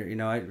remember,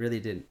 I really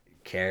didn't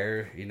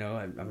care.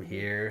 I'm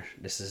here.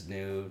 This is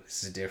new.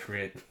 This is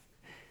different.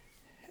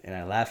 And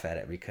I laugh at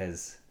it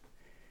because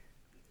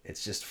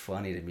it's just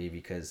funny to me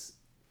because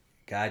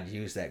God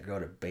used that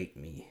girl to bait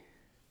me.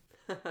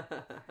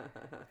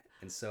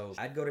 And so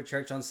I'd go to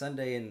church on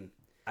Sunday and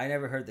I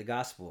never heard the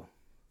gospel.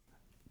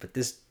 But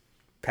this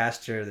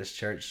pastor of this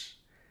church,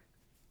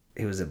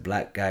 he was a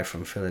black guy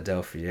from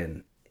Philadelphia,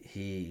 and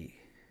he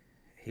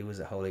was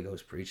a Holy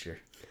Ghost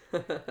preacher.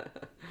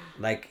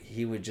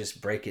 He would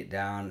just break it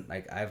down.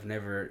 I've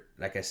never,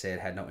 like I said,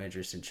 had no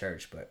interest in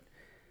church, but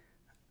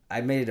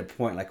I made it a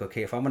point,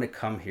 okay, if I'm going to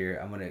come here,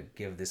 I'm going to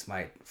give this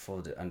my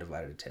full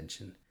undivided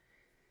attention.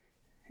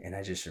 And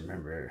I just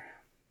remember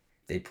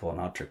they pull an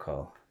altar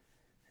call,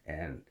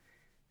 and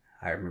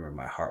I remember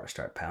my heart would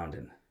start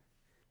pounding.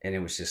 And it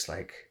was just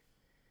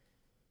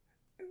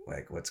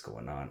like, what's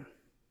going on?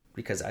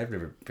 Because I've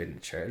never been to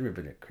church. I've never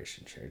been to a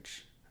Christian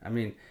church. I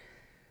mean,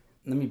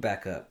 let me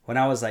back up. When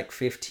I was like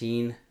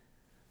 15,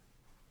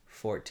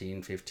 I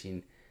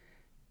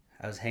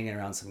was hanging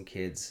around some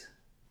kids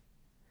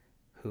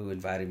who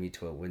invited me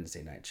to a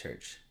Wednesday night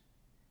church.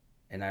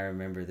 And I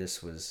remember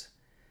this was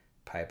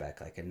probably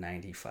back like in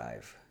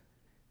 95.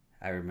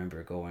 I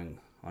remember going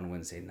on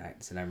Wednesday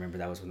nights, and I remember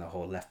that was when the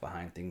whole Left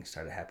Behind thing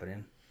started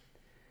happening.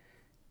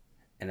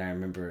 And I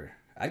remember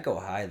I'd go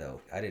high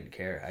though. I didn't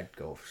care.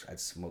 I'd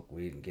smoke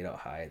weed and get out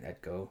high.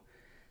 I'd go.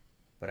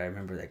 But I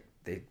remember like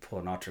they'd pull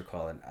an altar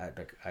call, and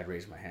I'd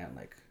raise my hand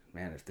like,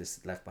 man, if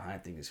this Left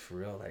Behind thing is for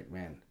real, like,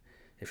 man,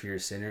 if you're a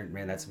sinner,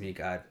 man, that's me,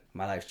 God.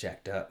 My life's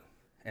jacked up.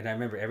 And I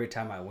remember every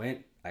time I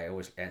went, I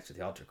always answered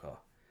the altar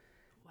call.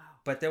 Wow.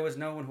 But there was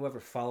no one who ever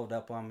followed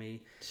up on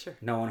me. Sure.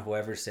 No one who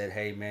ever said,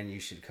 hey, man, you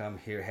should come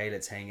here. Hey,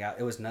 let's hang out.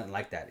 It was nothing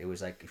like that. It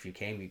was like, if you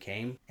came, you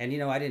came. And,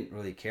 I didn't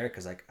really care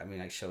because, like,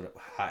 I showed up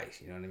high.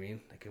 You know what I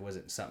mean? Like, it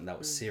wasn't something that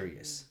was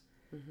serious.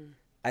 Mm-hmm.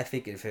 I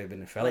think if it had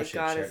been a fellowship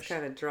like God church, is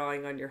kind of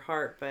drawing on your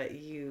heart, but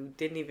you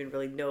didn't even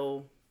really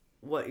know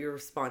what your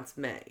response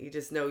meant. You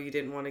just know you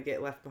didn't want to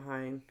get left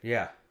behind.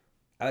 Yeah.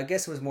 I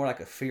guess it was more like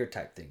a fear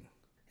type thing.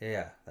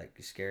 Yeah, like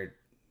you scared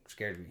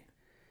me.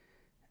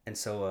 And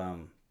so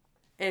and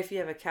if you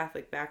have a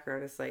Catholic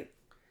background, it's like,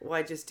 well,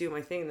 I just do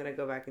my thing, then I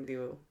go back and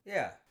do.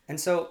 Yeah. And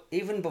so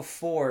even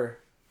before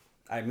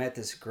I met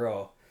this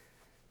girl,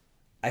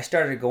 I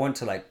started going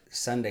to like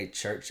Sunday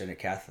church in a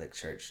Catholic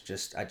church.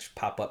 I just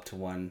pop up to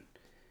one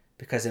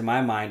because in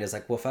my mind it's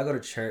like, well, if I go to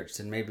church,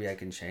 then maybe I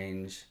can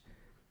change.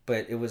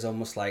 But it was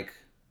almost like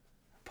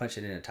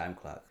punching in a time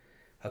clock.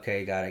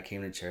 Okay, God, I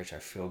came to church. I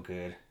feel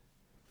good.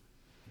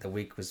 The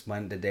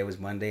day was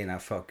Monday, and I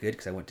felt good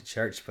because I went to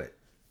church. But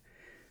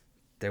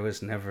there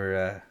was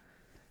never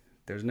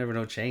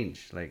no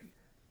change. Like,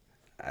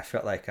 I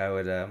felt like I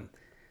would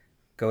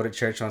go to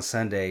church on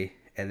Sunday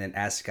and then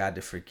ask God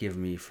to forgive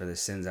me for the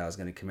sins I was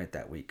going to commit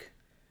that week.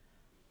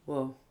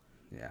 Whoa.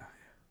 Yeah.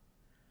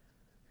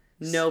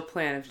 No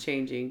plan of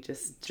changing.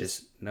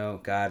 Just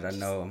no, God, I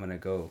know I'm going to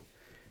go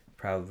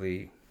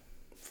probably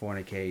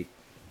fornicate,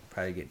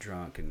 probably get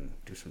drunk and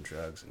do some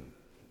drugs and,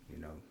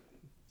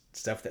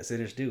 stuff that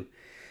sinners do.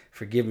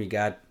 Forgive me,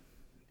 God.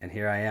 And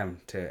here I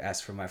am to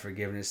ask for my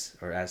forgiveness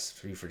or ask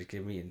for you to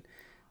forgive me. And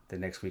the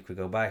next week we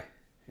go by.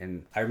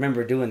 And I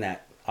remember doing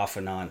that off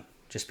and on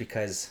just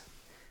because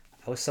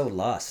I was so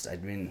lost. I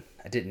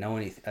didn't know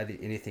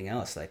anything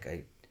else. Like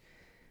I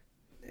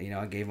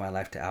gave my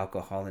life to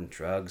alcohol and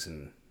drugs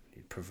and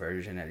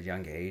perversion at a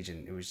young age.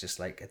 And it was just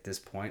like, at this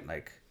point,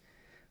 like,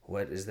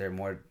 what is there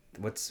more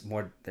than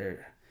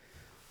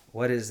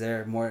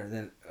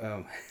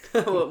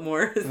what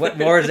more is what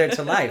there? more is there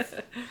to life?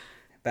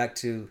 Back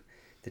to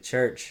the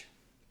church.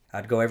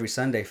 I'd go every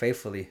Sunday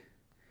faithfully.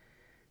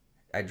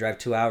 I'd drive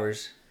 2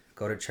 hours,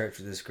 go to church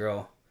with this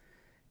girl,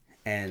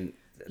 and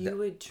you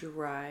would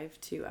drive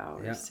 2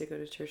 hours to go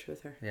to church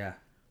with her. Yeah.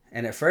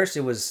 And at first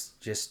it was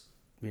just,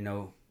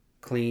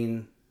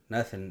 clean,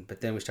 nothing,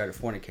 but then we started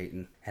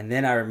fornicating. And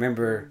then I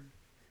remember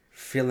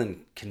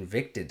feeling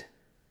convicted.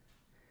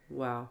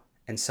 Wow.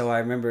 And so I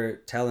remember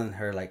telling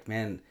her, like,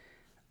 man,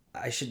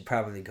 I should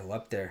probably go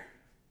up there.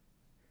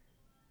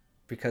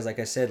 Because like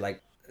I said,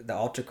 like, the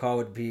altar call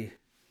would be,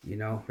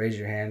 raise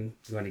your hand,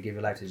 you want to give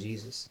your life to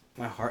Jesus.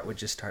 My heart would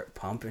just start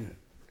pumping.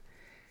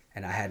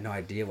 And I had no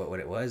idea what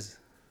it was.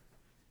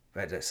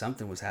 But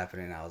something was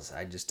happening.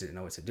 I just didn't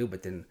know what to do.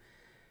 But then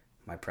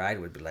my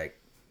pride would be like,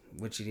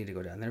 what you need to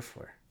go down there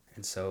for?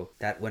 And so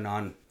that went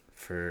on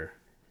for,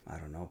 I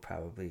don't know,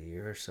 probably a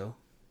year or so.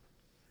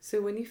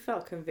 So when you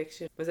felt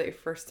conviction, was that your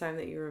first time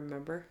that you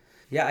remember?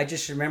 Yeah, I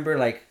just remember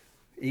like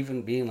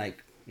even being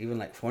like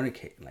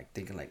fornicating, like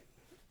thinking like,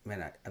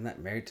 man, I'm not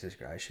married to this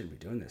girl. I shouldn't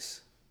be doing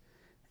this.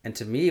 And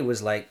to me, it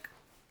was like,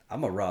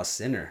 I'm a raw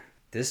sinner.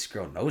 This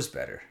girl knows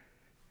better.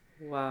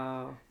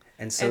 Wow.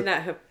 And so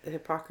that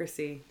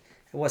hypocrisy.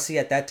 Well, see,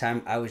 at that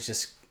time, I was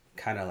just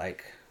kind of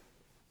like,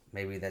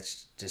 maybe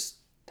that's just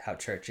how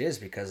church is.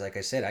 Because like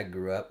I said, I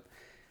grew up,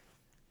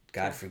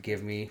 God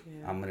forgive me.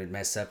 Yeah. I'm going to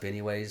mess up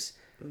anyways.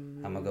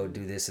 Mm-hmm. I'm going to go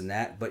do this and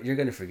that. But you're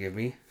going to forgive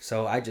me.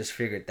 So I just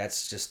figured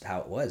that's just how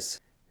it was.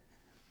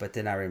 But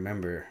then I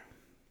remember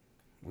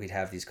we'd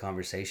have these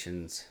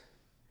conversations.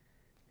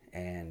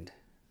 And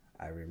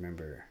I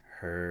remember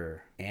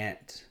her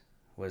aunt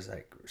was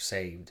like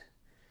saved.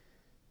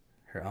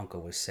 Her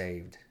uncle was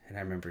saved. And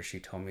I remember she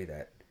told me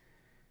that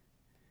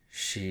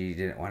she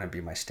didn't want to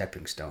be my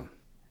stepping stone.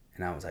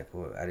 And I was like,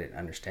 well, I didn't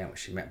understand what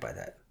she meant by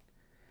that.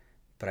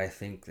 But I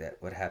think that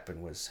what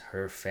happened was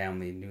her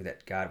family knew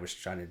that God was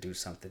trying to do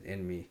something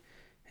in me,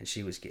 and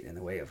she was getting in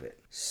the way of it.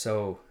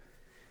 So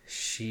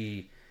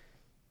she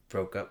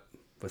broke up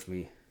with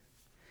me.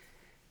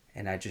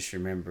 And I just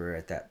remember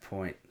at that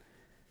point,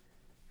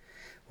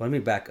 well, let me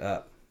back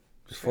up.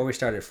 Before we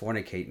started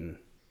fornicating,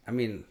 I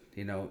mean,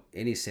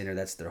 any sinner,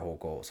 that's their whole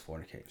goal is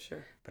fornicate.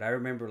 Sure. But I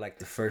remember like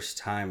the first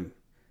time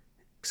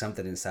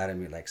something inside of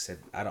me like said,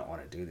 I don't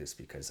want to do this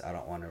because I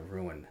don't want to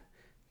ruin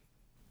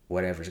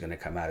whatever's going to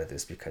come out of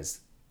this, because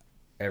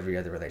every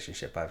other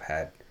relationship I've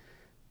had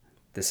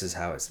this is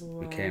how it's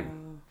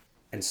became.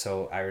 And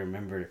so I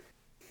remember.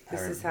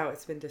 This is how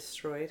it's been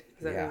destroyed.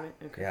 Is that what you meant?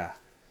 Okay. Yeah.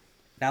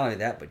 Not only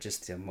that, but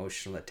just the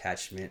emotional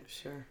attachment.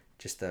 Sure.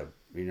 Just the,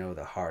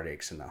 the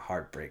heartaches and the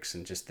heartbreaks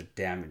and just the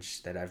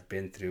damage that I've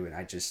been through. And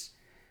I just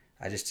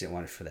didn't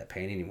want to feel that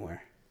pain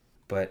anymore.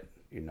 But,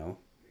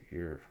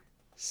 your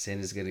sin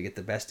is going to get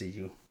the best of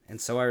you. And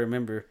so I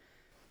remember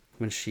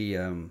when she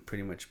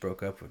pretty much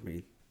broke up with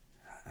me,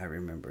 I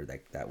remember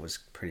that was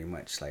pretty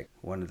much like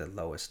one of the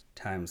lowest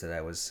times that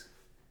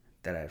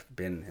I've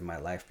been in my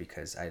life,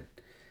 because I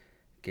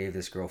gave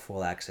this girl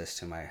full access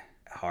to my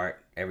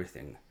heart,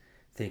 everything,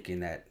 thinking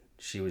that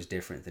she was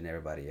different than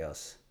everybody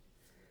else.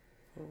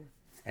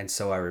 And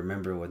so I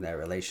remember when that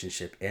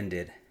relationship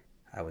ended,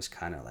 I was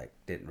kind of like,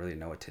 didn't really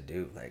know what to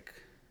do. Like,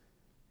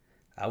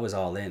 I was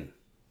all in,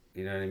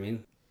 you know what I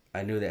mean?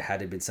 I knew there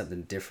had to be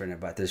something different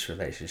about this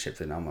relationship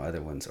than all my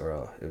other ones,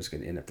 or it was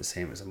going to end up the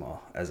same as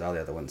all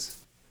the other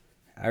ones.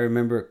 I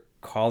remember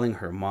calling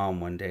her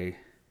mom one day,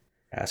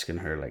 asking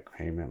her, like,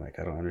 hey man, like,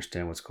 I don't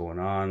understand what's going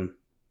on.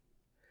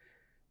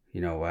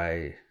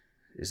 Why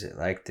is it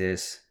like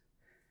this?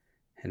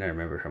 And I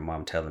remember her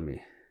mom telling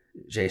me,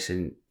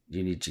 Jason,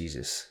 you need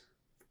Jesus.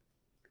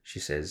 She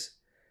says,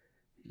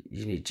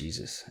 you need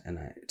Jesus. And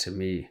to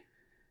me,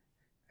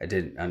 I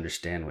didn't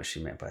understand what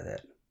she meant by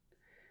that.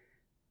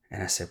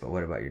 And I said, but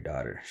what about your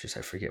daughter? She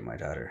said, forget my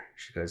daughter.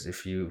 She goes,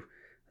 if you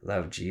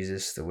love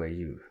Jesus the way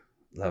you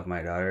love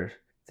my daughter,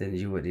 then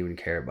you wouldn't even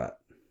care about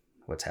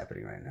what's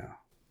happening right now.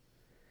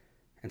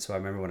 And so I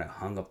remember when I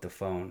hung up the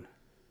phone,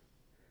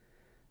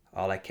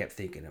 all I kept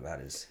thinking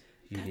about is,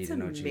 you need to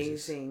know Jesus.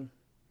 That's amazing.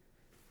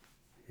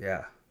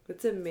 Yeah.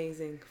 It's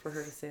amazing for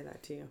her to say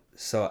that to you.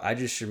 So I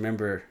just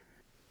remember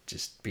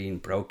just being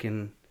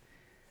broken,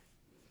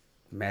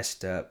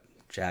 messed up,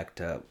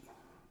 jacked up,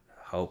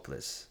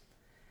 hopeless.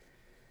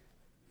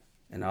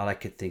 And all I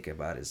could think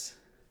about is,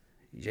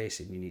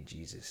 Jason, you need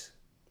Jesus.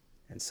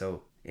 And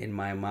so in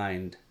my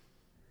mind,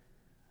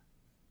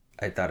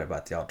 I thought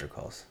about the altar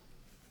calls.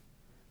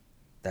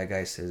 That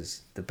guy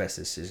says the best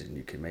decision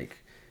you can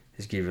make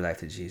is give your life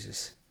to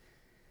Jesus.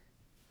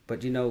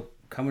 But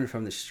coming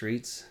from the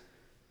streets,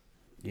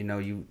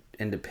 you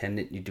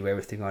independent, you do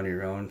everything on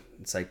your own.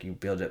 It's like you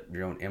build up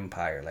your own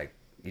empire. Like,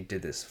 you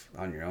did this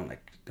on your own.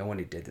 Like, no one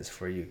did this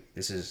for you.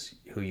 This is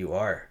who you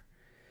are.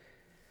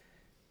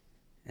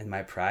 And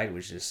my pride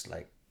was just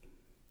like,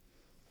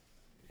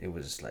 it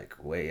was like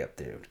way up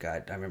there.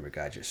 I remember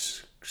God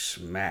just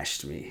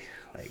smashed me.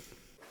 Like,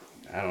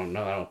 I don't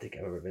know. I don't think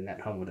I've ever been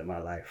that humbled in my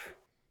life.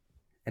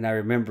 And I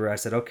remember I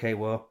said, okay,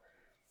 well,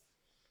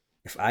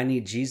 if I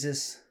need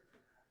Jesus,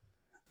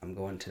 I'm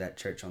going to that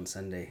church on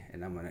Sunday,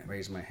 and I'm going to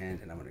raise my hand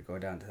and I'm going to go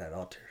down to that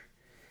altar.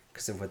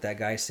 Because if what that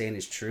guy's saying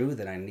is true,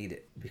 then I need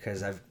it.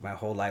 Because my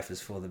whole life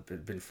is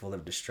been full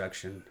of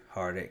destruction,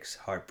 heartaches,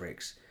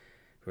 heartbreaks,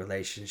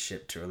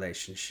 relationship to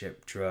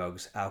relationship,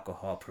 drugs,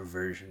 alcohol,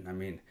 perversion. I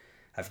mean,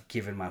 I've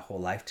given my whole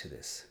life to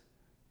this.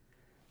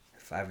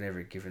 If I've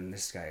never given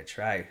this guy a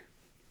try,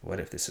 what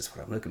if this is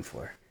what I'm looking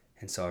for?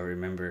 And so I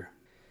remember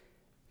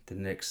the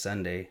next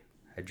Sunday,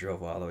 I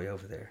drove all the way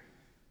over there.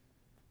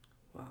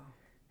 Wow.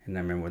 And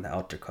I remember when the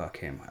altar call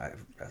came, I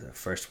was the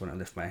first one to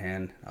lift my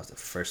hand. I was the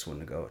first one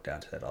to go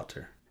down to that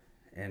altar.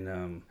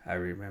 And I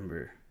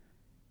remember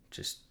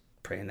just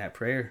praying that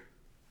prayer.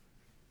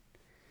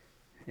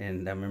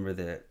 And I remember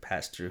the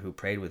pastor who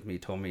prayed with me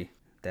told me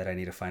that I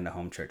need to find a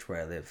home church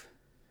where I live.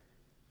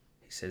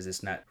 He says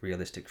it's not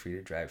realistic for you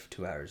to drive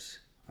 2 hours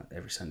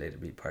every Sunday to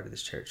be part of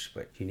this church,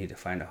 but you need to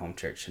find a home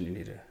church and you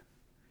need to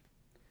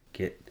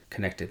get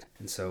connected.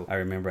 And so I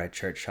remember I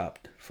church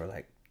hopped for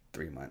like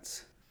 3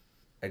 months.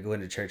 I go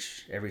into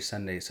church every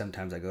Sunday.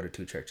 Sometimes I go to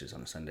 2 churches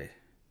on a Sunday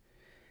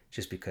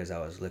just because I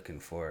was looking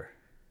for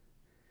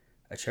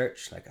a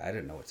church. Like, I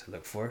didn't know what to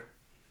look for,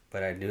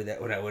 but I knew that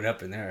when I went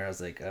up in there, I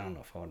was like, I don't know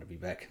if I want to be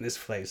back in this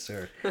place,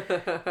 or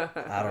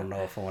I don't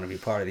know if I want to be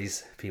part of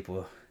these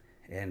people.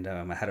 And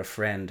I had a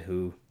friend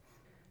who,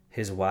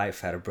 his wife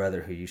had a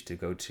brother who used to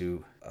go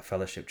to a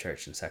fellowship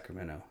church in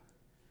Sacramento.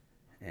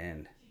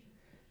 And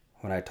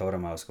when I told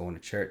him I was going to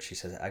church, he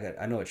says,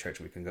 I know a church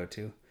we can go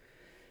to.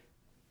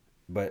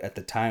 But at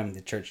the time, the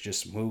church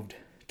just moved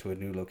to a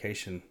new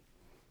location,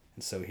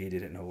 and so he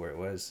didn't know where it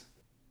was.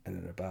 And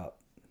then about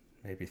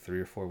maybe 3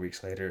 or 4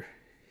 weeks later,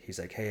 he's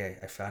like, hey,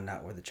 I found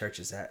out where the church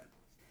is at.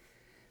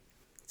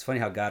 It's funny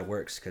how God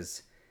works,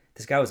 because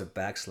this guy was a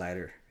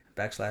backslider. A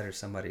backslider is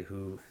somebody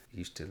who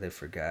used to live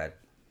for God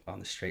on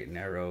the straight and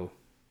narrow,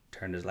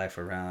 turned his life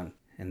around,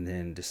 and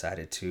then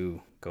decided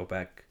to go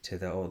back to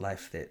the old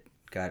life that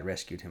God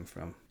rescued him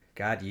from.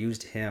 God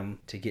used him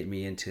to get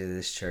me into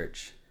this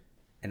church.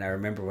 And I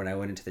remember when I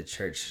went into the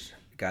church,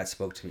 God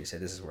spoke to me and said,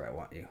 this is where I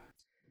want you.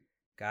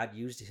 God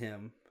used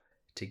him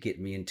to get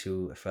me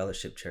into a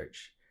fellowship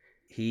church.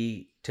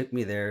 He took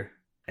me there,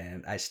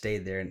 and I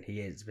stayed there, and he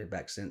has been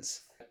back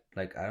since.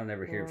 Like, I don't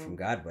ever hear from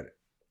God, but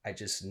I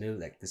just knew,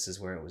 like, this is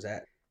where it was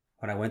at.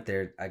 When I went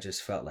there, I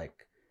just felt like,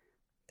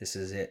 this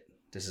is it.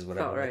 This is what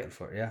I've been looking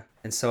for. Yeah.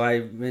 And so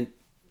I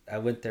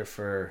went there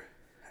for,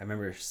 I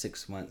remember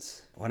 6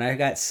 months. When I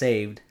got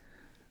saved,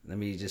 Let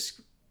me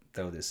just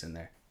throw this in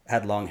there. I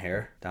had long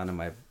hair down to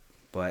my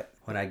butt.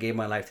 When I gave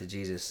my life to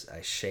Jesus,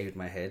 I shaved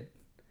my head.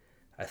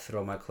 I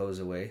throw my clothes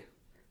away.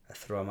 I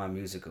throw my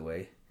music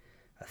away.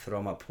 I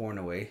throw my porn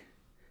away.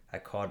 I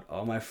called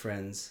all my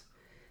friends,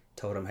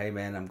 told them, hey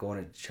man, I'm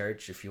going to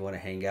church. If you want to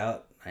hang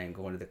out, I ain't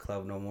going to the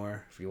club no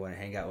more. If you want to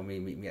hang out with me,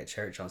 meet me at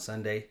church on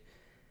Sunday.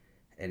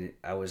 And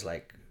I was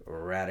like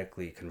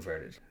radically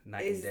converted.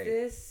 Night and day. Is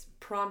this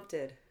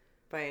prompted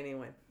by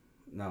anyone?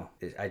 No,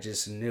 I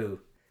just knew.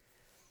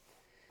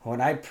 When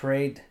I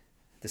prayed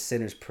the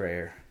sinner's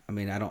prayer, I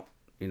mean, I don't,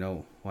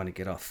 want to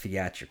get all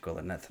theatrical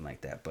or nothing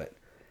like that, but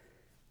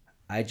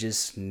I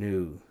just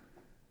knew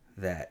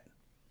that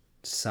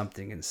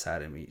something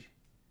inside of me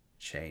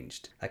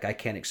changed. Like, I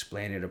can't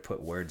explain it or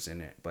put words in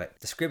it, but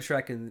the scripture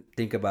I can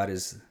think about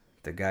is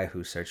the guy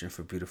who's searching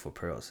for beautiful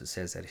pearls. It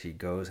says that he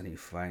goes and he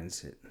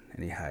finds it,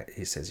 and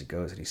he says he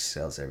goes and he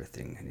sells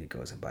everything and he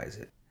goes and buys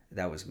it.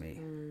 That was me.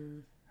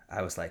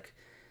 I was like,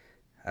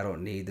 I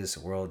don't need this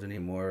world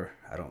anymore.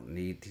 I don't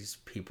need these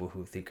people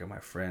who think are my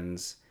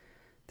friends.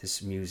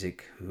 This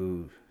music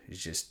who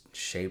is just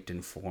shaped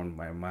and formed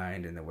my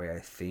mind and the way I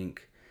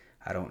think.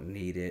 I don't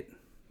need it.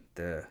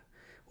 The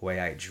way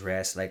I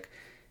dress, like,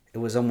 it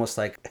was almost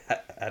like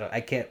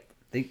I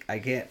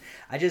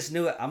just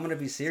knew it. I'm gonna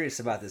be serious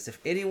about this. If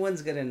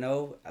anyone's gonna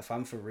know if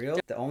I'm for real,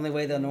 the only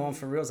way they'll know I'm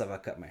for real is if I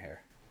cut my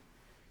hair.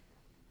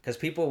 Because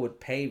people would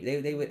pay,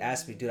 they would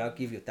ask me, dude, I'll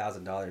give you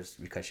 $1,000 if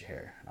you cut your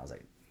hair. And I was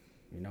like,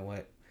 you know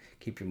what?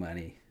 Keep your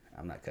money.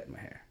 I'm not cutting my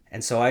hair.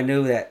 And so I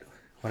knew that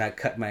when I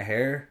cut my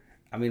hair,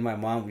 I mean, my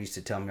mom used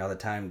to tell me all the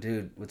time,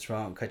 dude, what's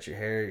wrong? Cut your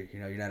hair.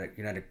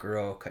 You're not a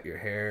girl. Cut your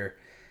hair.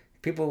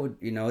 People would,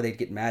 they'd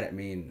get mad at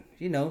me and,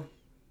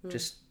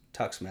 just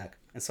talk smack.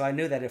 And so I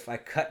knew that if I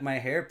cut my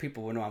hair,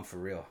 people would know I'm for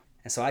real.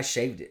 And so I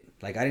shaved it.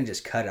 Like, I didn't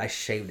just cut it. I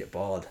shaved it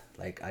bald.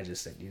 Like, I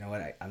just said, you know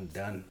what? I'm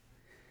done.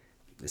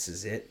 This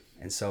is it.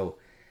 And so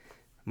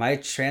my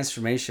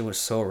transformation was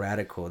so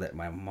radical that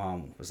my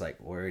mom was like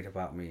worried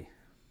about me.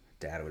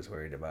 Dad was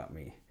worried about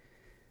me.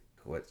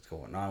 What's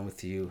going on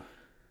with you?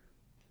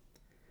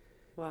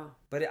 Wow.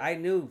 But I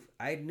knew,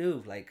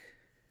 like,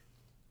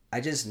 I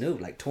just knew,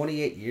 like,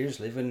 28 years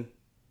living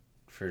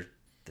for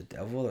the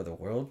devil or the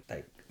world.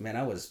 Like, man,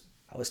 I was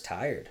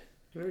tired.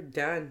 You were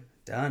done.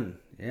 Done,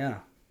 yeah.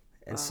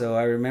 And so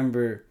I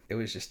remember it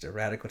was just a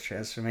radical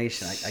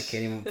transformation. I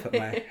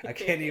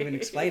can't even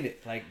explain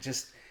it. Like,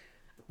 just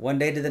one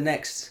day to the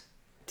next.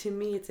 To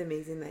me, it's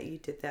amazing that you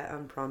did that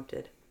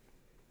unprompted.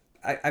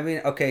 I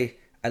mean, okay,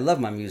 I love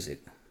my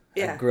music.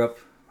 Yeah. I grew up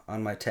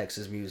on my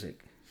Texas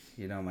music.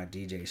 My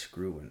DJ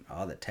Screw and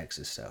all the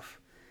Texas stuff.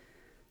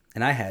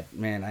 And I had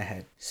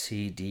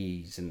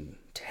CDs and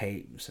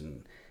tapes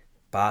and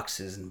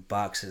boxes and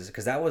boxes.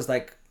 Because that was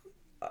like,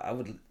 I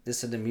would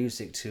listen to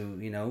music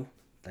to,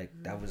 like,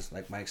 that was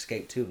like my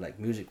escape too. Like,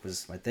 music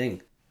was my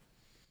thing.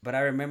 But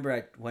I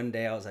remember one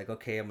day I was like,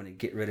 okay, I'm going to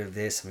get rid of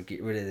this. I'm going to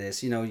get rid of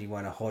this. You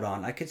want to hold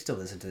on. I could still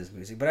listen to this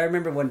music. But I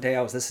remember one day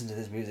I was listening to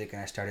this music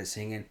and I started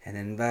singing.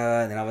 And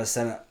then all of a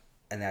sudden,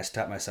 and then I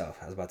stopped myself.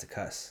 I was about to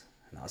cuss.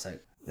 And I was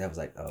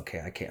like,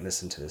 okay, I can't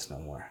listen to this no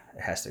more.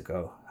 It has to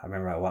go. I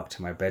remember I walked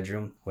to my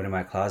bedroom, went in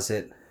my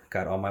closet,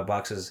 got all my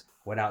boxes,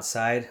 went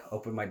outside,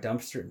 opened my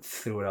dumpster, and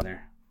threw it on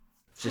there.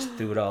 Just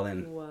threw it all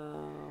in.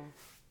 Wow.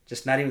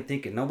 Just not even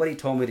thinking. Nobody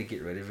told me to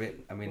get rid of it.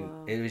 I mean,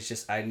 Wow. It was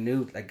just, I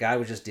knew, like, God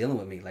was just dealing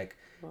with me. Like,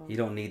 You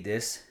don't need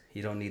this.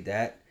 You don't need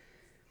that.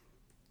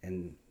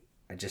 And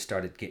I just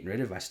started getting rid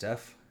of my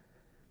stuff.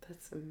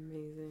 That's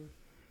amazing.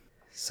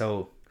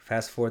 So,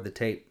 fast forward the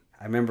tape.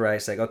 I remember I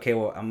was like, okay,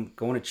 well, I'm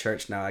going to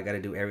church now. I got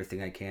to do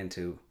everything I can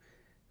to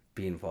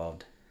be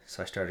involved.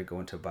 So I started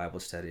going to Bible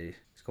study,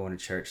 going to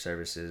church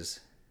services.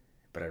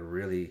 But I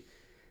really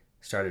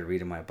started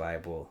reading my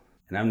Bible.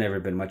 And I've never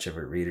been much of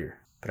a reader.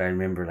 But I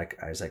remember,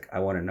 I was like, I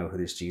want to know who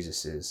this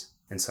Jesus is.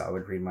 And so I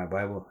would read my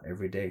Bible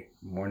every day.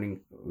 Morning,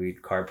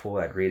 we'd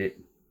carpool. I'd read it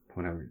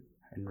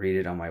I'd read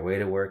it on my way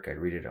to work. I'd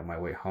read it on my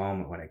way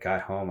home. When I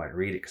got home, I'd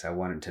read it because I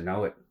wanted to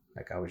know it.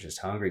 Like, I was just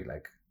hungry.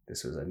 Like,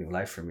 this was a new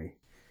life for me.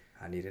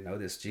 I need to know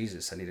this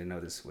Jesus. I need to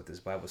know what this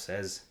Bible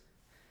says.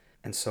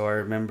 And so I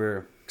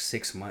remember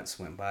 6 months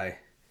went by.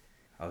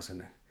 I was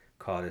going to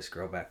call this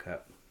girl back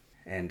up.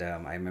 And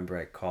I remember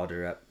I called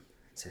her up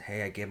and said,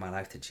 hey, I gave my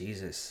life to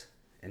Jesus.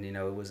 And,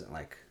 it wasn't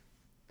like,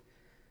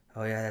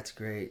 oh, yeah, that's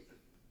great.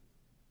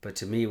 But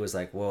to me, it was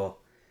like, well,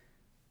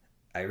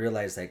 I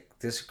realized, like,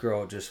 this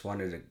girl just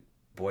wanted a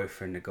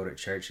boyfriend to go to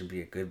church and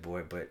be a good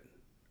boy. But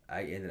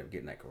I ended up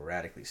getting, like,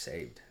 radically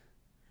saved.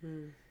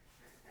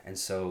 And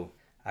so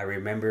I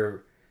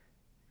remember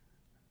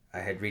I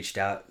had reached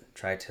out,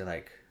 tried to,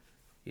 like,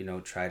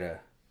 Reconnect.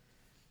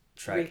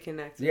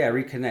 Yeah,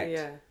 reconnect.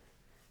 Yeah.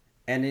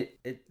 And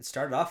it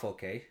started off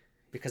okay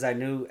because I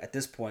knew at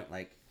this point,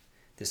 like,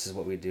 this is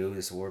what we do,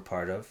 this is what we're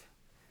part of.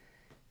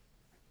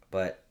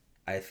 But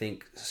I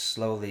think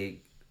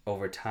slowly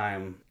over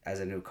time, as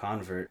a new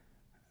convert,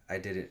 I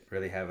didn't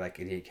really have, like,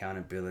 any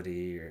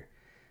accountability or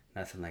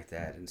nothing like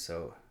that. And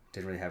so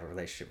didn't really have a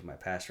relationship with my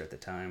pastor at the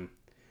time.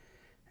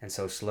 And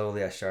so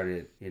slowly I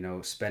started,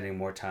 spending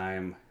more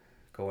time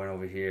going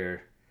over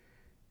here,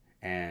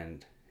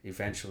 and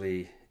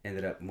eventually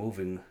ended up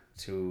moving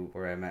to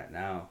where I'm at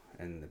now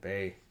in the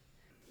Bay.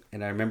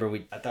 And I remember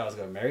I thought I was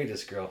going to marry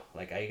this girl.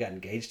 Like, I got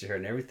engaged to her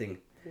and everything.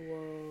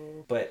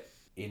 Whoa. But,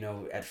 you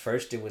know, at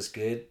first it was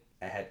good.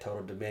 I had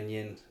total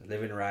dominion,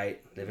 living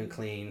right, living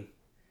clean.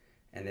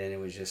 And then it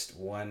was just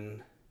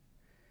one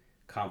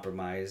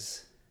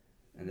compromise,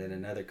 and then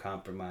another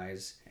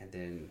compromise, and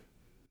then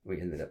we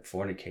ended up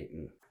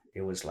fornicating.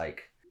 It was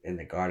like in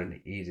the Garden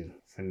of Eden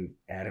when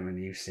Adam and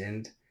Eve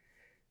sinned.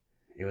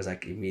 It was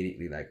like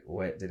immediately like,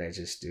 what did I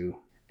just do?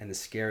 And the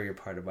scarier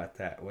part about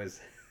that was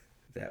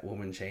that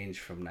woman changed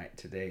from night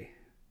to day.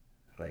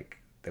 Like,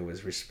 there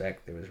was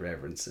respect, there was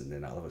reverence, and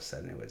then all of a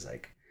sudden it was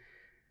like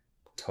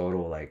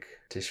total like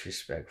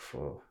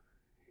disrespectful,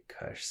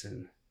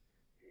 cussing,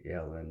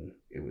 yelling.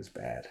 It was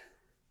bad.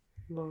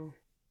 Whoa.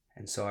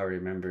 And so I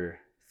remember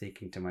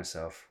thinking to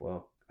myself,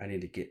 well, I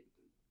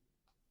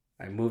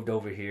moved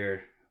over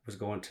here, was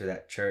going to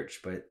that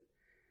church, but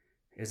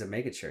it was a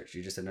mega church.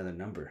 You're just another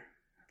number,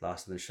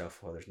 lost in the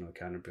shuffle. There's no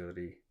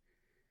accountability.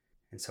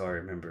 And so I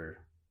remember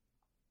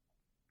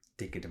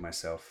thinking to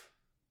myself,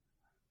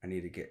 I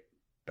need to get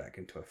back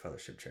into a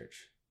fellowship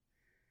church.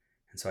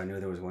 And so I knew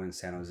there was one in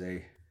San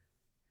Jose.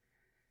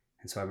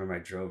 And so I remember I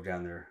drove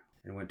down there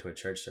and went to a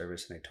church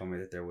service, and they told me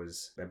that there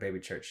was a baby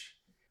church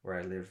where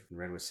I live in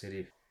Redwood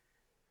City.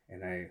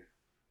 And I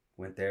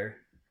went there,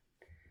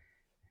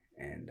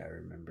 and I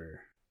remember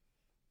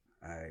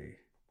I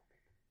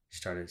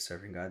started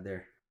serving God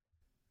there.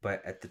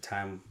 But at the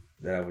time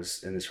that I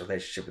was in this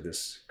relationship with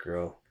this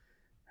girl,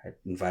 I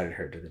invited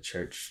her to the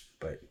church,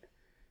 but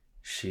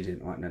she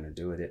didn't want nothing to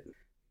do with it.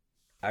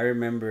 I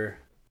remember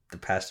the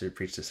pastor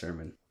preached a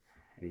sermon,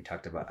 and he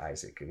talked about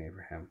Isaac and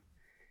Abraham.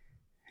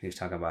 He was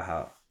talking about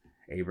how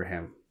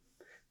Abraham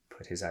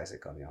put his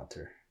Isaac on the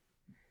altar.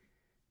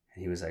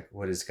 And he was like,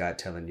 what is God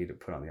telling you to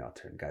put on the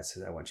altar? And God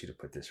says, I want you to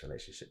put this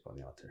relationship on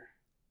the altar.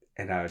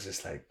 And I was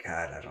just like,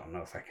 God, I don't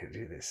know if I can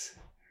do this,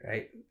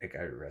 right? Like,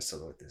 I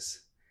wrestled with this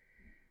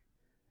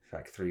for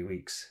like 3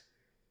 weeks.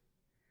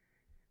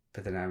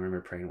 But then I remember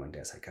praying one day,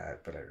 I was like, God,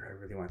 but I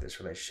really want this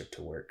relationship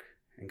to work.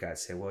 And God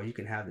said, well, you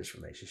can have this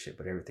relationship,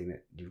 but everything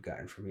that you've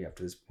gotten from me up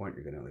to this point,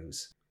 you're going to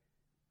lose.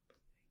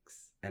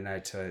 And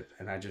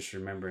I just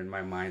remember in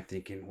my mind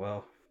thinking,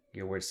 well,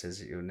 your word says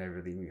that you'll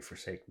never leave me or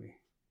forsake me.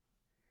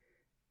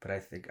 But I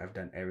think I've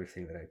done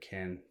everything that I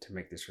can to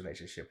make this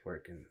relationship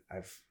work, and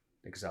I've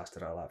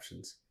exhausted all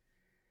options.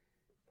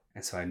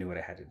 And so I knew what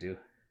I had to do.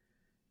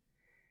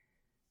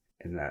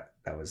 And that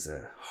was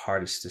the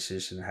hardest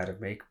decision I had to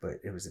make, but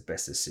it was the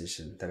best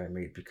decision that I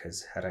made,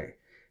 because had I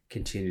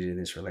continued in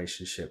this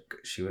relationship,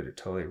 she would have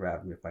totally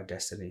robbed me of my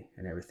destiny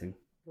and everything.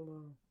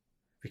 Wow.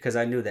 Because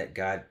I knew that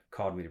God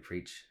called me to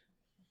preach.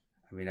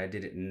 I mean, I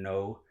didn't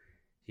know,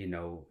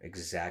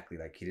 exactly,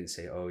 like he didn't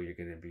say, oh, you're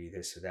going to be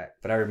this or that.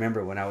 But I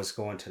remember when I was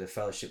going to the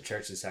fellowship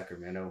church in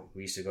Sacramento,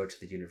 we used to go to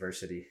the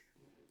university,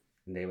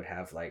 and they would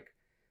have like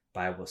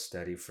Bible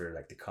study for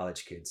like the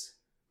college kids.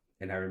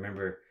 And I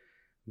remember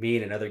me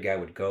and another guy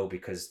would go,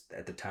 because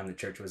at the time the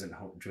church wasn't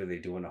really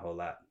doing a whole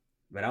lot.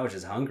 But I was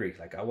just hungry.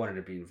 Like, I wanted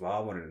to be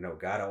involved. I wanted to know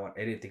God. I want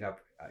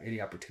any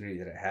opportunity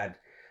that I had,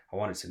 I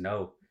wanted to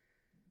know.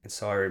 And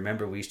so I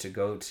remember we used to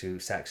go to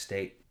Sac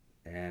State,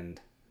 and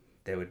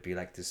there would be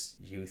like this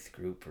youth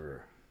group,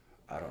 or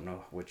I don't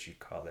know what you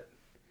call it.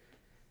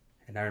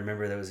 And I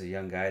remember there was a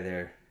young guy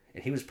there,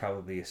 and he was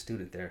probably a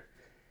student there.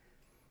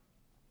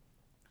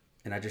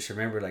 And I just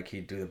remember like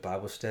he'd do the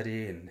Bible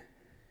study and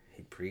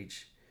he'd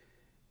preach.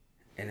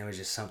 And it was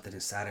just something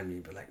inside of me,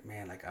 but like,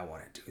 man, like I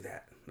want to do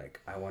that. Like,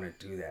 I want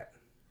to do that.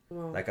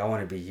 Wow. Like, I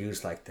want to be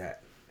used like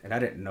that. And I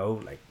didn't know,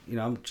 like,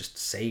 I'm just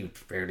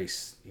saved barely,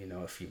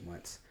 a few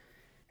months.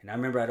 And I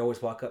remember I'd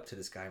always walk up to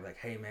this guy and be like,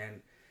 hey,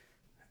 man,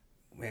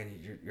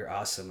 you're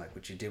awesome. Like,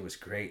 what you did was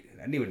great. And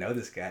I didn't even know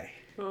this guy.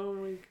 Oh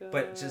my God.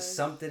 But just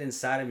something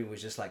inside of me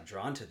was just like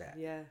drawn to that.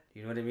 Yeah.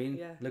 You know what I mean?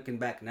 Yeah. Looking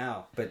back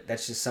now. But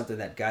that's just something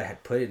that God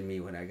had put in me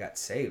when I got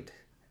saved.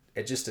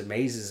 It just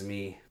amazes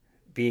me,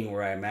 being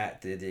where I'm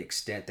at, the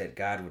extent that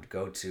God would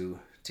go to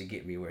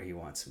get me where he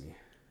wants me.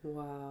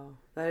 Wow.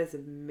 That is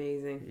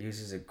amazing. He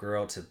uses a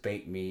girl to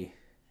bait me,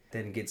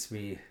 then gets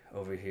me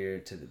over here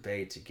to the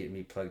Bay to get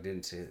me plugged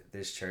into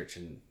this church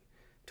and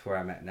to where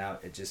I'm at now.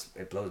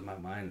 It blows my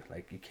mind.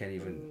 Like, you can't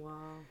even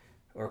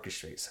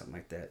orchestrate something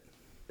like that.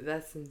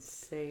 That's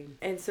insane.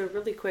 And so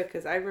really quick,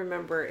 because I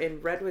remember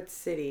in Redwood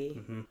City,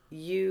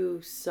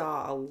 you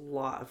saw a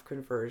lot of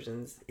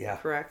conversions. Yeah.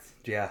 Correct?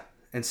 Yeah.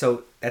 And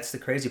so that's the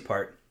crazy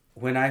part.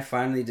 When I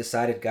finally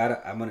decided,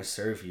 God, I'm going to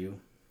serve you,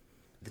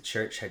 the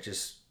church had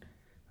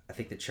I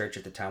think the church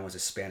at the time was a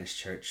Spanish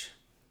church,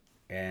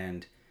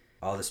 and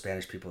all the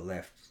Spanish people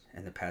left,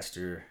 and the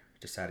pastor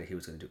decided he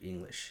was going to do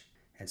English.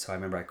 And so I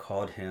remember I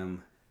called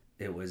him.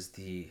 It was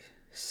the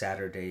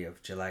Saturday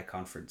of July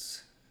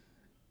conference,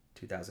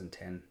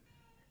 2010.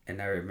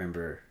 And I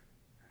remember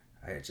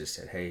I had just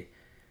said, hey,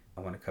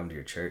 I want to come to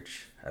your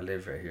church. I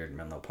live right here in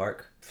Menlo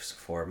Park. It's a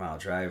 4-mile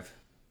drive.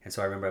 And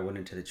so I remember I went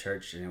into the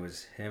church, and it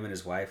was him and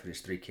his wife and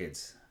his 3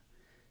 kids.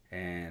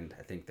 And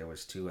I think there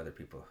was 2 other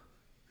people.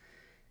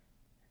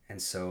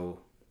 And so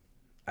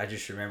I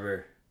just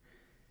remember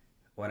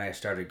when I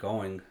started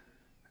going,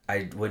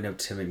 I went up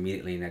to him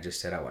immediately and I just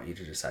said, I want you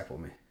to disciple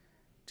me.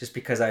 Just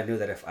because I knew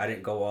that if I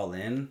didn't go all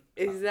in.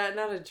 Is that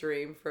not a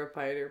dream for a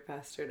pioneer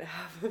pastor to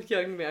have a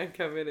young man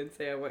come in and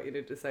say, I want you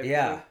to disciple me?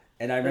 Yeah.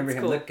 And I remember That's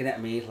him cool. looking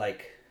at me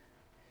like,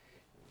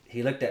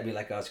 he looked at me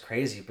like I was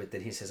crazy, but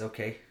then he says,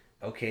 okay.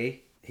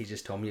 He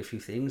just told me a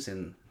few things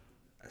and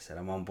I said,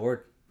 I'm on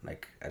board.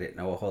 Like, I didn't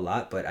know a whole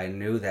lot, but I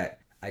knew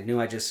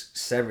I just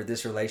severed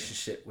this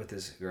relationship with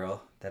this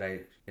girl that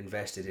I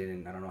invested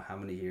in I don't know how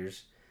many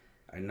years.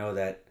 I know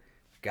that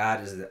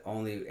God is the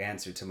only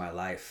answer to my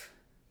life,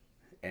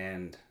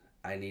 and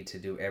I need to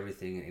do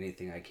everything and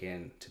anything I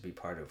can to be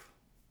part of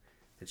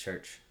the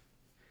church.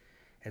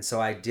 And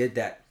so I did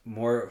that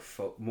more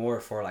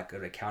for like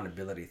an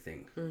accountability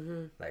thing.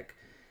 Mm-hmm. Like,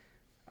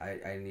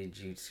 I need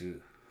you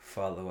to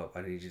follow up.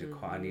 I need you to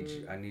call. I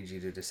need you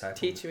to disciple.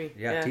 Teach me.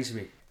 Yeah, teach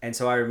me. And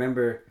so I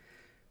remember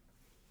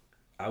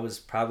I was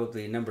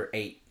probably number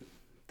 8.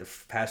 The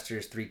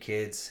pastor's 3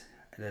 kids,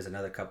 and there's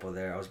another couple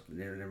there. I was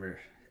number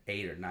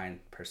 8 or 9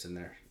 person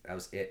there. That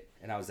was it.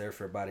 And I was there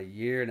for about a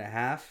year and a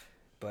half,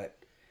 but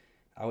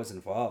I was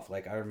involved.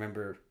 Like, I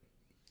remember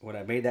when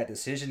I made that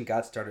decision,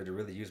 God started to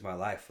really use my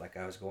life. Like,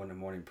 I was going to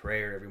morning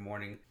prayer every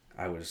morning.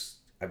 I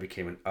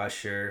became an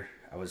usher.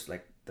 I was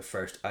like the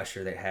first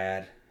usher they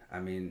had. I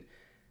mean,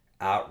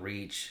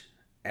 outreach,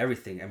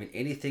 everything. I mean,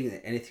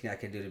 anything I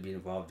can do to be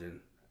involved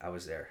in, I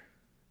was there.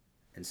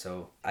 And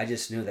so I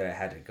just knew that I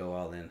had to go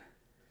all in.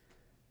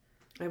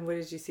 And what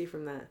did you see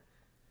from that?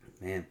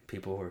 Man,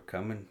 people were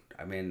coming.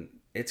 I mean,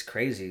 it's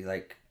crazy.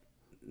 Like,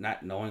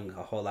 not knowing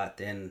a whole lot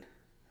then.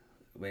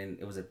 When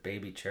it was a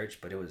baby church,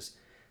 but it was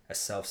a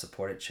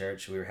self-supported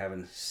church. We were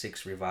having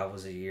 6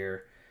 revivals a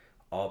year,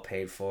 all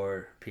paid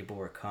for. People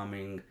were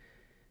coming.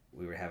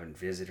 We were having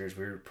visitors.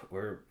 We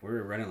were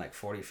running like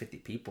 40, 50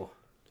 people.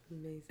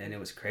 Amazing. And it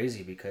was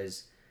crazy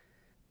because,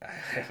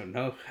 I don't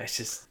know,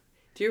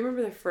 Do you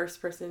remember the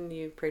first person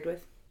you prayed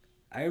with?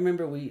 I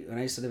remember when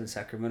I used to live in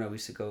Sacramento, we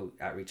used to go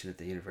outreaching at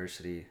the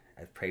university.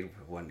 I prayed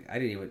with one. I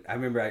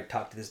remember I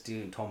talked to this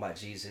dude and told him about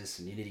Jesus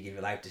and you need to give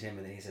your life to him.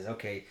 And then he says,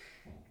 okay.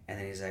 And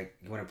then he's like,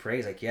 you want to pray?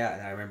 He's like, yeah.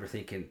 And I remember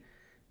thinking,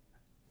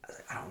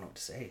 I don't know what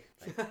to say.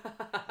 Like,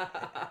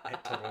 I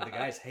told one of the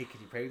guys, hey,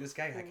 could you pray with this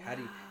guy? Like, wow.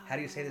 How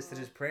do you say this to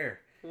this prayer?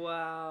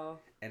 Wow.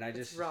 And I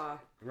just... Raw,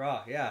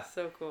 yeah.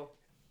 So cool.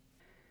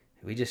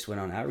 We just went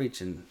on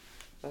outreach and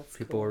That's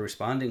people cool. were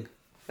responding.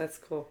 That's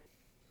cool.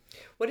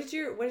 What did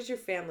your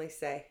family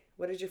say?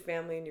 What did your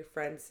family and your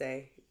friends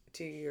say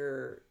to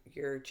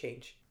your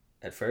change?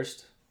 At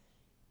first?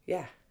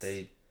 Yeah.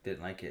 They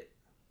didn't like it.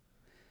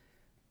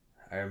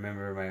 I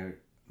remember my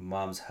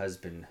mom's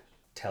husband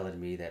telling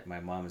me that my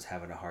mom is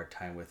having a hard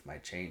time with my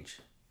change.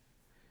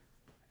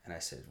 And I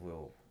said,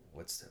 well,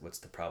 what's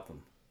the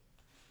problem?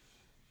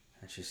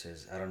 And she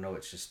says, I don't know,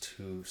 it's just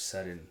too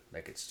sudden.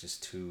 Like, it's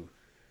too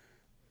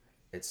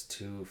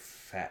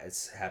fast.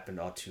 It's happened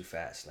all too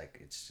fast.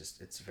 Like,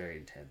 it's very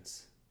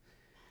intense.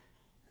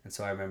 And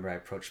so I remember I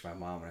approached my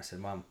mom and I said,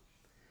 Mom,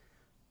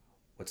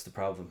 what's the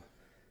problem?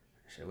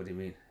 She said, what do you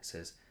mean? I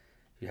says,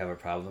 you have a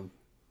problem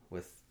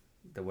with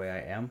the way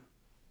I am?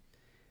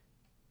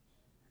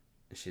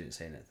 And she didn't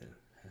say nothing.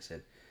 I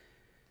said,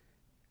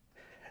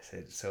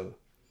 so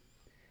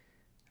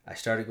I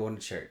started going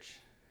to church.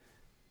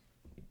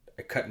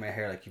 I cut my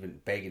hair like you've been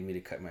begging me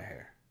to cut my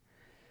hair.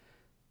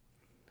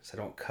 So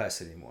I don't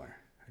cuss anymore.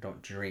 I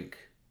don't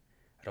drink.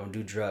 I don't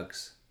do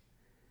drugs.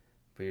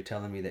 But you're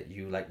telling me that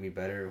you like me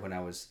better when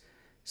I was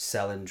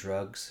selling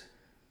drugs,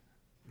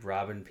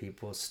 robbing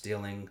people,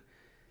 stealing,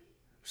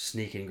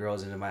 sneaking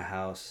girls into my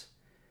house.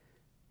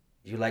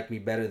 You like me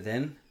better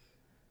then?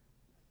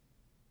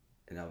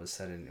 And all of a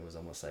sudden, it was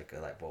almost like a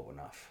light bulb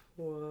went off.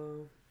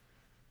 Whoa.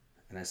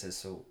 And I said,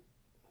 so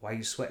why are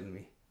you sweating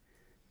me?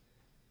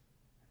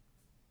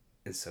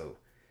 And so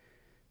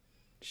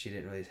she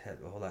didn't really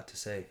have a whole lot to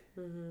say.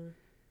 Mm-hmm.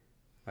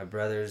 My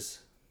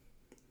brothers,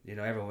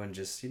 everyone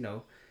just,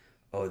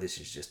 oh, this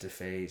is just a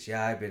phase.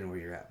 Yeah, I've been where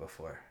you're at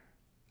before.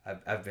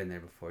 I've been there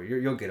before.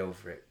 You'll get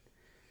over it.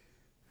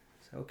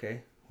 So,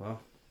 okay,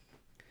 well,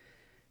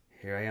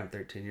 here I am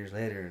 13 years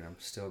later, and I'm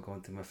still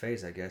going through my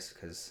phase, I guess,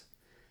 because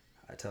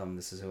I tell them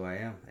this is who I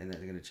am, and they're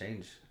going to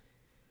change.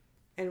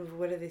 And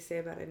what do they say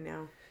about it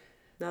now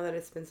that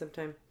it's been some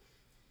time?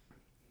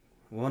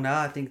 Well,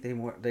 now I think they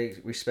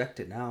respect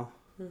it now.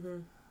 Mm-hmm.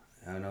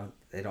 I don't know,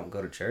 they don't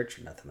go to church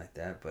or nothing like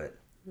that, but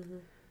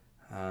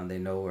mm-hmm. They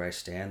know where I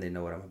stand. They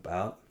know what I'm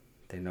about.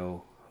 They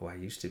know who I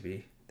used to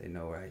be. They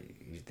know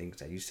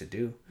things I used to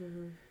do.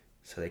 Mm-hmm.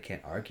 So they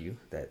can't argue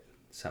that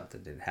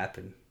something didn't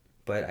happen.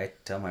 But I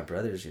tell my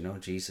brothers,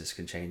 Jesus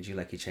can change you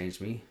like he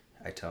changed me.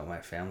 I tell my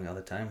family all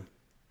the time.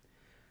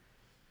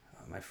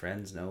 My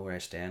friends know where I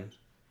stand.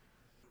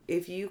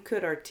 If you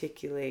could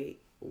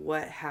articulate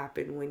what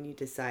happened when you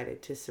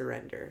decided to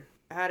surrender,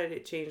 how did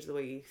it change the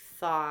way you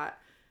thought?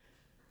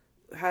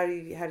 How do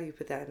you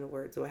put that into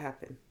words? What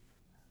happened?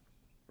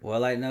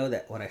 Well, I know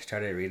that when I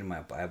started reading my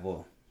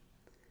Bible,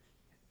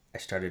 I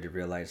started to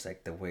realize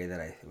like the way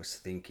that I was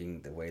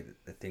thinking, the way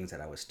that the things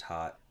that I was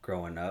taught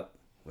growing up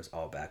was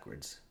all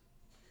backwards.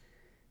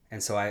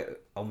 And so I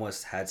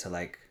almost had to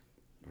like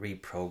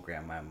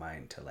reprogram my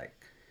mind to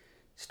like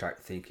start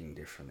thinking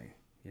differently.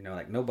 You know,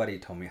 like nobody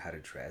told me how to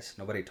dress.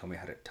 Nobody told me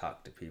how to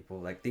talk to people.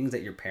 Like things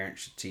that your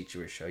parents should teach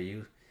you or show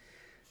you.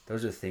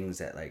 Those are things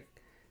that like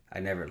I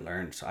never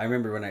learned. So I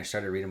remember when I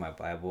started reading my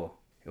Bible,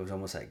 it was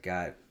almost like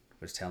God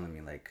was telling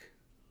me like,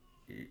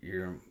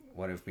 you're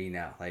one of me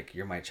now. Like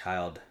you're my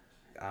child.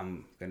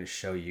 I'm going to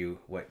show you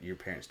what your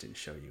parents didn't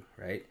show you.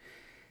 Right.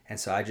 And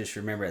so I just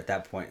remember at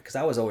that point, because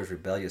I was always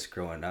rebellious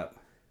growing up,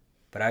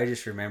 but I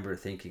just remember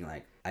thinking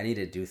like, I need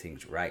to do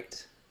things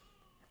right.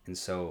 And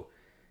so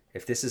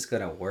if this is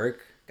going to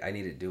work, I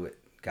need to do it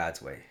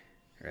God's way,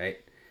 right?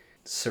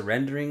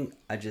 Surrendering,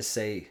 I just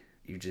say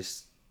you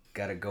just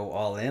got to go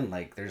all in.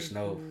 Like there's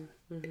no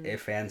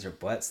ifs, ands, or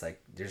buts.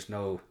 Like there's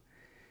no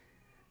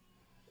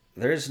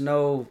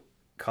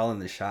calling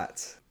the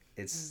shots.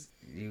 It's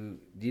you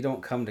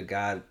don't come to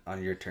God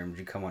on your terms,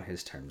 you come on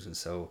his terms. And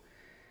so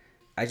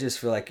I just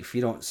feel like if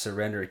you don't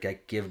surrender,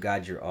 like give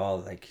God your all,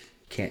 like you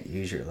can't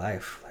use your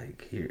life.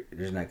 Like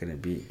there's not going to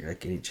be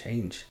like any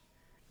change.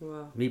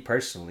 Wow. Me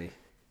personally,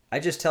 I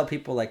just tell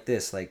people like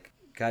this, like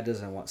God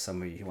doesn't want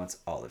some of you, he wants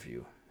all of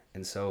you.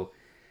 And so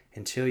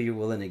until you're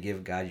willing to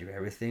give God your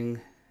everything,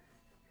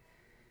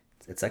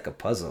 it's like a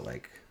puzzle,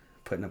 like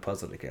putting a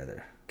puzzle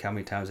together. How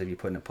many times have you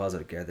put a puzzle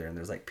together and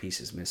there's like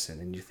pieces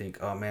missing and you think,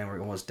 oh man, we're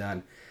almost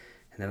done.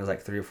 And then there's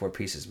like 3 or 4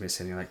 pieces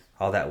missing. You're like,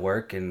 all that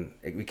work and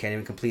we can't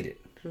even complete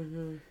it.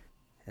 Mm-hmm.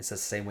 It's the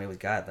same way with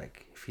God.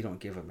 Like if you don't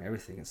give him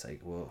everything, it's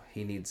like, well,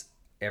 he needs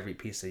every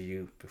piece of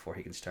you before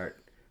he can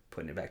start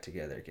putting it back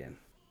together again.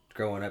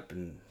 Growing up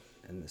in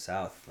the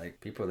South, like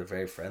people are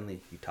very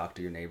friendly. You talk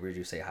to your neighbors,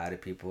 you say hi to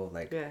people.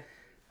 Like, yeah.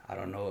 I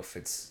don't know if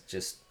it's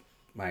just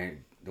the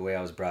way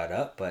I was brought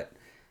up, but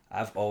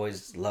I've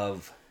always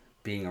loved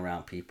being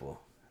around people.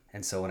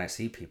 And so when I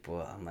see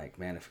people, I'm like,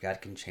 man, if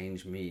God can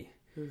change me,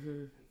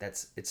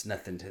 it's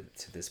nothing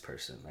to this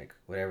person. Like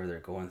whatever they're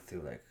going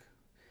through, like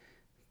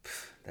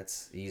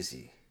that's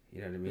easy.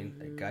 You know what I mean?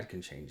 Like God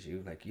can change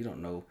you. Like you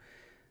don't know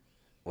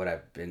what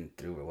I've been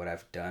through or what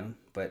I've done,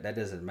 but that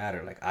doesn't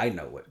matter. Like I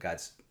know what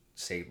God's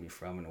saved me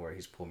from and where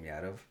he's pulled me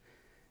out of.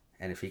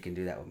 And if he can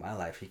do that with my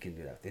life, he can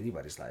do that with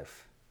anybody's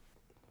life.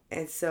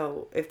 And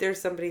so if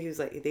there's somebody who's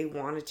like, they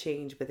want to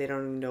change, but they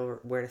don't even know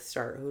where to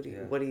start,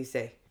 what do you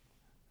say?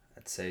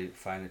 I'd say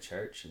find a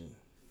church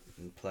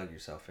and plug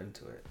yourself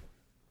into it.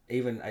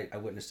 Even I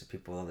witness to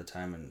people all the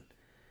time, and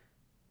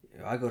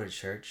I go to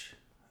church.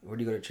 Where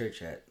do you go to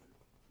church at?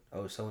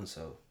 Oh,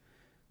 so-and-so.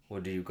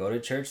 Well, do you go to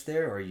church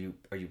there, or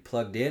are you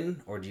plugged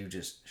in, or do you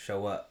just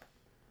show up?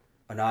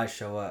 Oh, no, I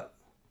show up.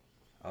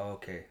 Oh,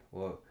 okay.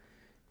 Well,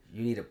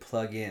 you need to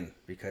plug in,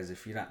 because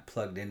if you're not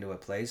plugged into a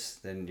place,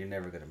 then you're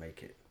never going to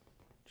make it.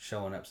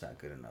 Showing up's not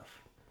good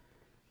enough.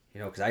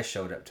 You know, because I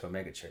showed up to a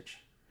mega church,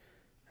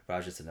 but I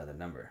was just another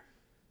number.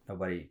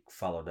 Nobody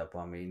followed up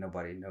on me.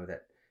 Nobody knew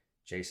that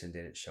Jason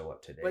didn't show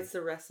up today. What's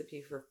the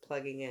recipe for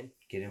plugging in?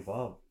 Get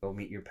involved. Go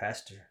meet your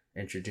pastor.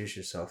 Introduce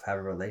yourself. Have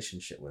a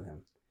relationship with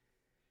him.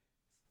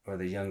 Or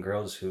the young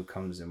girls who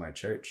comes in my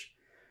church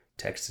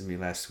texted me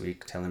last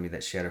week telling me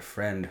that she had a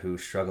friend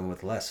who's struggling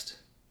with lust.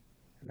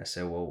 And I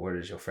said, well, where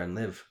does your friend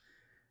live?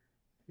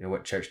 You know,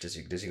 what church does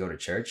he go to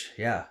church?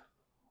 Yeah.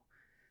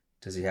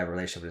 Does he have a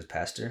relationship with his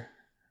pastor?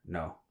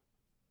 No.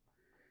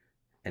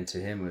 And to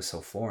him, it was so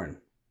foreign. I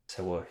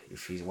said, well,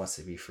 if he wants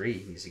to be free,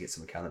 he needs to get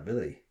some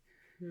accountability.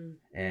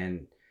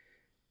 And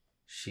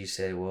she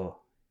said,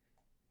 well,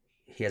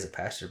 he has a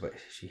pastor, but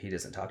he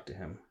doesn't talk to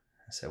him.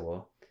 I said,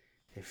 well,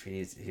 if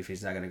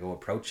he's not going to go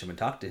approach him and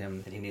talk to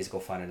him, then he needs to go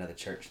find another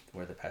church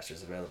where the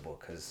pastor's available,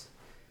 because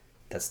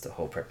that's the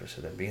whole purpose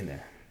of them being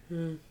there.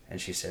 And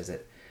she says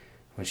that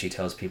when she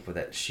tells people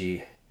that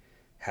she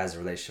has a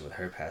relationship with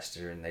her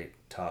pastor and they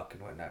talk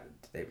and whatnot,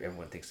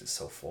 everyone thinks it's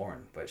so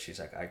foreign. But she's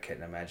like, I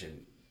couldn't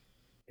imagine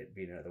it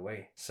being another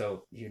way.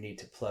 So you need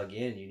to plug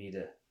in. You need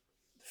to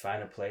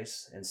find a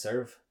place and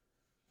serve.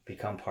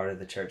 Become part of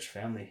the church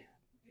family,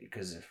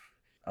 because if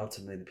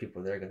ultimately the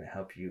people there are going to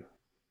help you.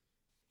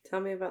 Tell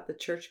me about the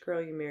church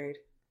girl you married.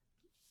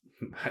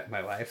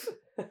 My wife?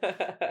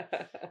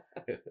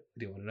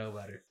 Do you want to know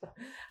about her?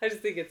 I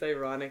just think it's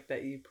ironic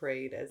that you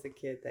prayed as a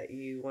kid that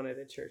you wanted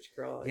a church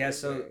girl. Yeah,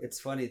 so married. It's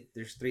funny.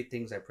 There's 3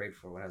 things I prayed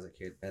for when I was a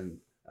kid, and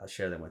I'll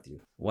share them with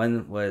you.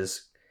 One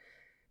was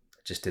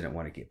I just didn't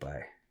want to get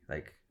by.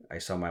 Like I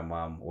saw my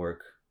mom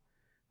work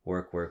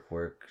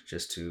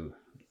just to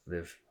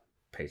live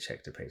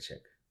paycheck to paycheck.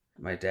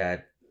 My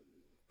dad,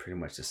 pretty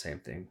much the same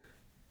thing.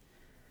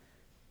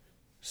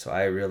 So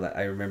I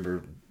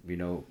remember,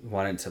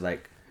 wanting to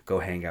like go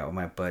hang out with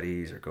my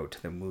buddies or go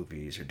to the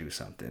movies or do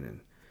something.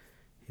 And,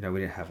 we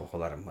didn't have a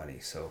whole lot of money.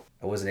 So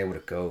I wasn't able to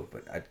go,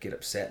 but I'd get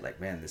upset. Like,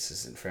 man, this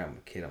isn't fair. I'm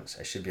a kid.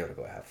 I should be able to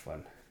go have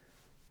fun.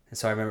 And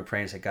so I remember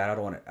praying, say, God, I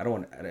don't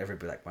want to ever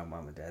be like my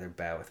mom and dad. They're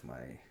bad with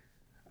money.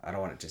 I don't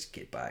want to just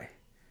get by.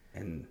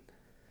 And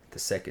the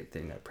second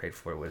thing I prayed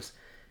for was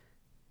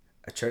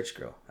a church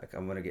girl. Like,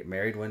 I'm going to get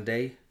married one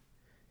day,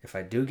 if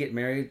I do get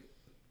married,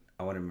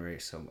 I want to marry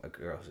a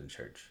girl who's in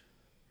church.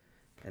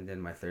 And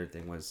then my third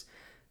thing was,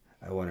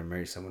 I want to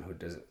marry someone who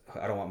doesn't.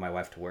 I don't want my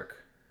wife to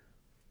work,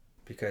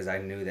 because I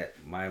knew that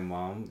my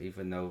mom,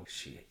 even though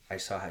I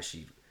saw how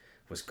she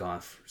was gone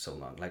for so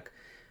long. Like,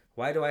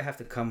 why do I have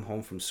to come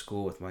home from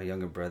school with my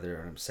younger brother,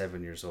 and I'm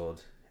 7 years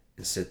old,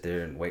 and sit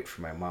there and wait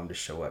for my mom to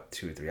show up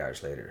 2 or 3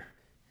 hours later?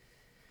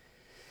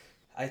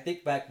 I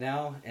think back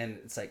now, and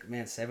it's like,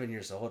 man, 7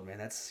 years old, man,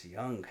 that's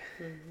young.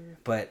 Mm-hmm.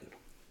 But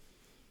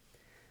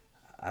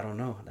I don't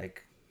know,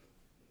 like,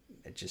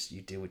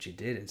 you did what you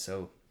did. And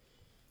so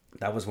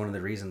that was one of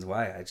the reasons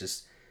why I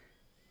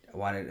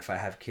wanted, if I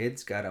have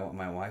kids, God, I want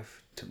my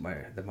wife, the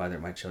mother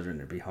of my children,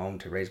 to be home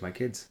to raise my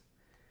kids.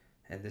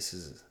 And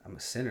I'm a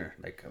sinner,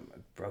 like, I'm a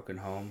broken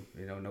home,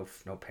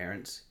 no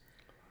parents.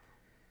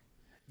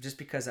 Just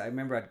because I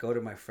remember I'd go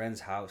to my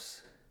friend's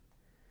house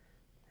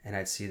and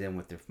I'd see them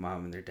with their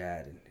mom and their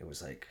dad, and it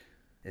was like,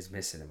 it's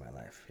missing in my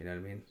life, you know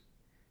what I mean?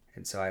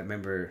 And so I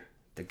remember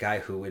the guy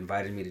who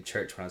invited me to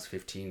church when I was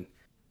 15,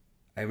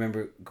 I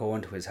remember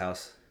going to his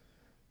house,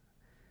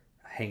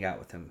 hang out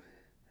with him.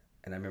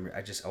 And I remember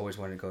I just always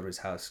wanted to go to his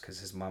house because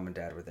his mom and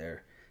dad were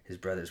there, his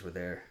brothers were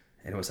there,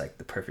 and it was like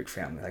the perfect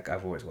family. Like,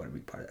 I've always wanted to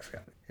be part of that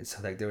family. And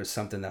so, like, there was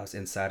something that was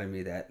inside of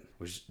me that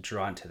was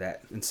drawn to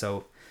that. And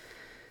so,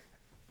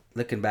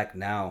 looking back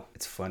now,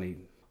 it's funny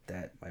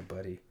that my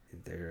buddy,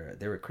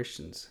 they were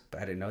Christians,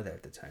 but I didn't know that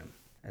at the time.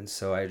 And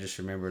so I just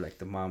remember, like,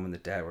 the mom and the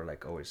dad were,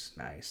 like, always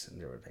nice, and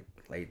they were, like,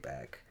 laid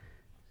back,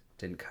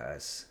 didn't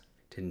cuss,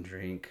 didn't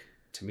drink.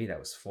 To me, that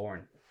was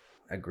foreign.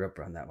 I grew up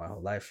around that my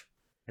whole life.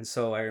 And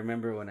so I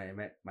remember when I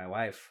met my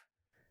wife,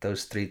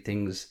 those 3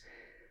 things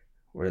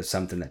were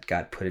something that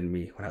God put in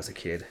me when I was a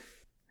kid.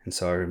 And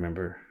so I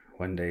remember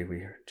one day we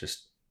were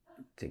just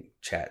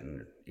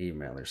chatting,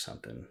 email or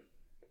something.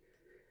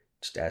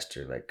 Just asked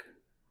her, like,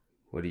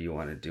 what do you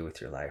want to do with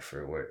your life,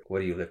 or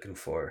what are you looking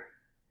for?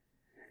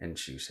 And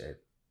she said,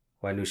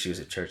 well, I knew she was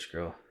a church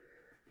girl,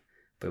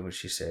 but when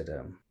she said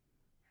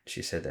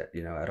that,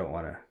 I don't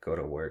want to go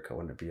to work. I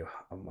want to be a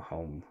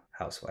home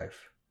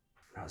housewife.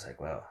 And I was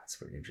like, wow, that's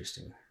pretty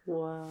interesting.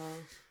 Wow.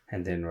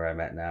 And then where I'm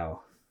at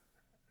now,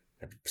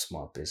 I have a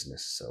small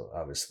business. So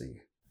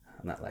obviously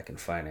I'm not lacking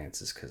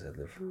finances because I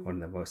live one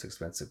of the most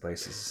expensive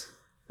places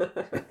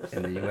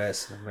in the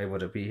U.S. I'm able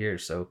to be here.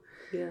 So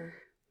yeah,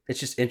 it's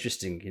just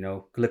interesting,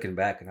 looking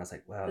back. And I was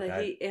like, wow.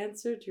 God. He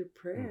answered your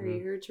prayer. Mm-hmm. He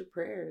heard your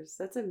prayers.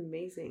 That's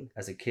amazing.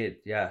 As a kid,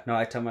 yeah. No,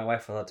 I tell my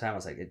wife all the time, I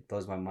was like, it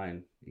blows my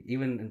mind.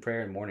 Even in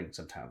prayer in the morning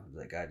sometimes, I was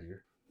like, God,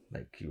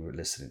 you were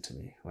listening to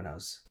me when I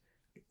was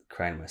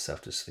crying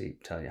myself to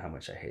sleep, telling you how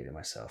much I hated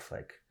myself.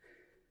 Like,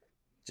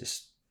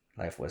 just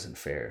life wasn't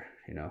fair,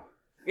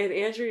 And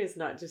Andrea is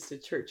not just a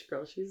church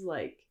girl. She's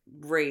like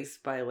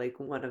raised by like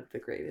one of the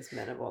greatest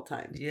men of all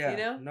time.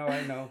 Yeah. No,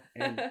 I know.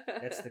 And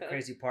that's the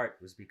crazy part,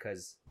 was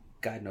because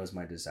God knows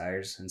my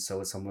desires. And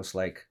so it's almost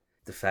like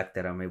the fact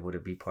that I'm able to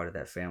be part of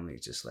that family,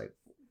 it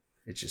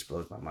just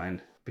blows my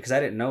mind. Because I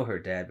didn't know her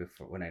dad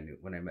before when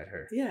I met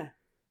her. Yeah.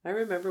 I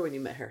remember when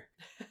you met her.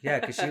 Yeah,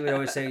 because she would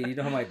always say, you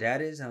know who my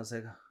dad is? And I was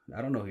like,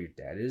 I don't know who your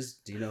dad is.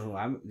 Do you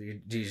know who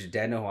does your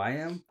dad know who I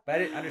am? But I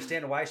didn't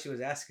understand why she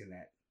was asking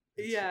that.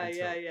 Until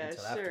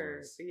sure.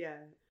 Afterwards. Yeah.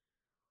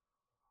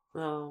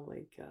 Oh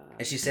my God.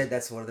 And she said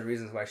that's one of the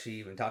reasons why she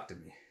even talked to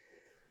me.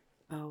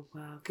 Oh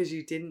wow. Because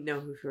you didn't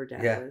know who her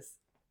dad was.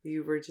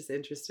 You were just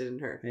interested in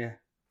her. Yeah.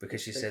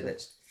 Because she said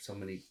that so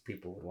many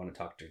people would want to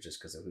talk to her just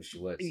because of who she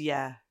was.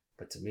 Yeah.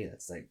 But to me,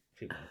 that's like,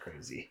 people are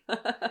crazy.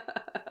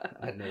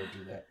 I'd never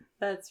do that.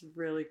 That's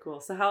really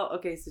cool. So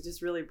so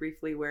just really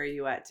briefly, where are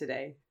you at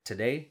today?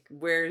 Today?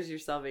 Where's your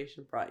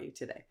salvation brought you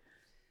today?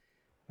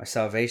 My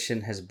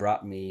salvation has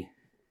brought me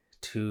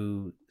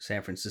to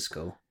San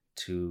Francisco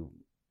to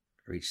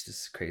reach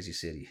this crazy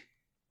city.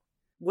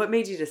 What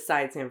made you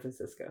decide San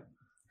Francisco?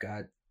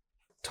 God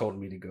told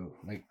me to go,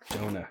 like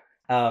Jonah.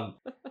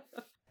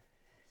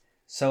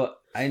 So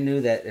I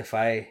knew that if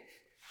I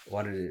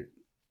wanted to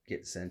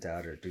get sent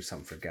out or do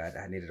something for God,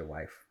 I needed a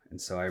wife. And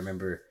so I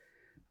remember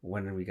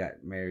when we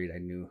got married, I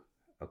knew,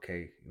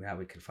 okay, now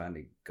we can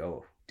finally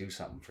go do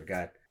something for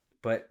God.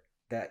 But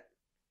that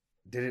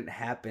didn't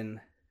happen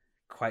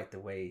quite the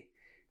way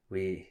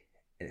we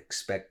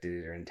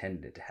expected it or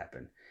intended it to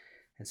happen.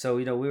 And so,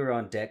 we were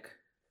on deck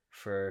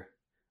for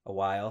a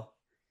while,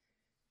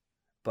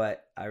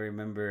 but I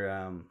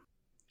remember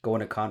going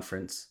to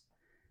conference.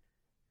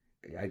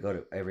 I go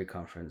to every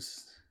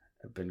conference.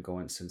 I've been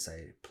going since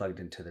I plugged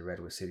into the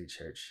Redwood City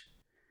Church.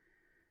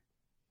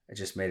 I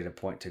just made it a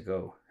point to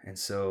go. And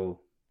so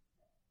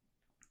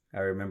I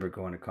remember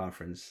going to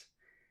conference.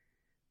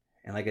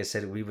 And like I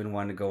said, we even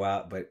wanted to go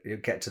out, but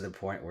it got to the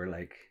point where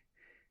like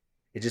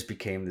it just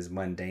became this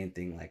mundane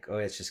thing, like, oh,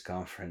 it's just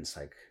conference.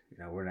 Like,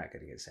 we're not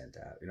going to get sent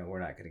out. We're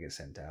not going to get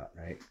sent out,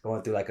 right?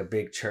 Going through like a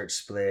big church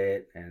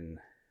split and,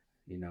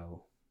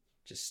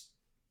 just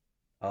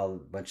a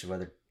bunch of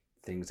other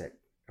things that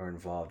are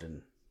involved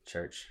in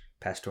church,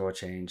 pastoral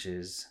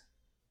changes.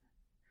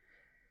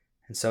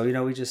 And so,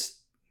 we just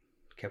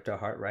kept our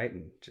heart right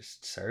and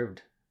just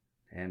served.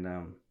 And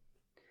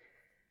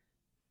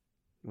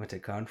Went to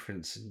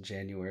conference in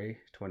January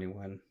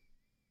 21.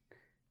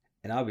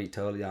 And I'll be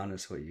totally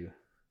honest with you.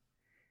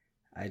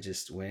 I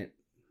just went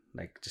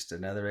like just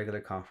another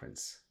regular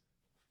conference.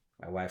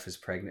 My wife is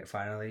pregnant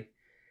finally.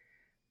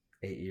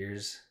 8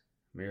 years.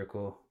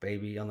 Miracle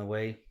baby on the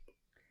way.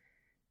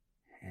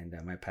 And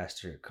my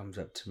pastor comes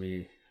up to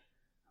me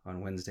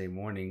on Wednesday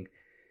morning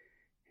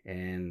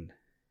and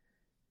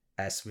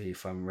asked me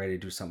if I'm ready to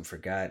do something for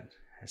God.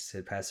 I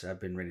said, Pastor,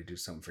 I've been ready to do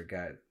something for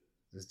God.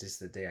 This is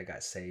the day I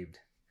got saved.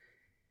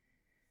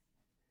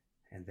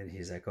 And then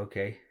he's like,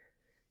 okay.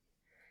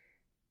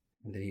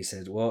 And then he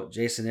said, well,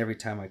 Jason, every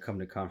time I come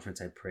to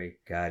conference, I pray,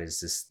 God, is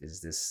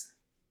this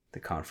the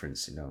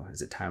conference? You know,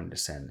 is it time to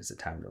send? Is it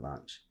time to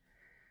launch?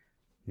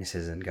 And he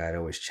says, and God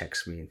always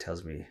checks me and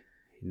tells me,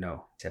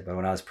 no. He said, but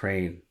when I was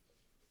praying,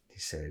 he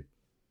said,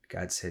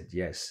 God said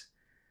yes,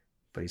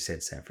 but he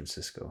said San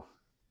Francisco.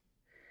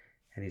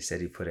 And he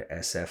said he put an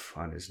SF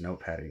on his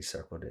notepad and he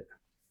circled it.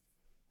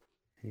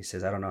 And he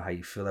says, I don't know how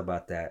you feel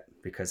about that,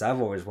 because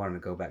I've always wanted to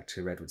go back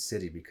to Redwood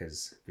City,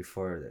 because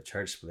before the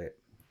church split,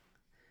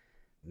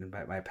 and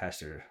my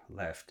pastor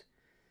left,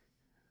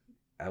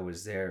 I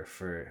was there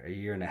for a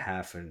year and a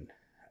half, and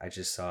I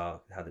just saw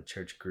how the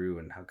church grew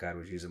and how God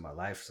was using my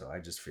life. So I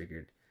just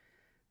figured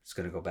I'm just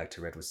going to go back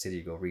to Redwood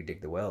City, go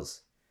redig the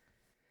wells.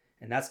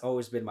 And that's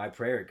always been my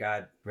prayer.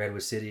 God,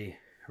 Redwood City.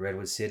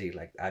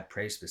 Like, I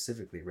pray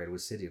specifically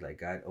Redwood City. Like,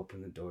 God,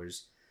 open the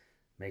doors,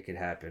 make it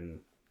happen.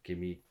 Give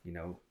me,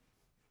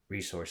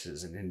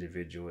 resources and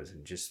individuals,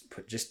 and just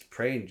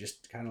pray and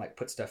just kind of like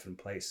put stuff in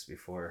place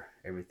before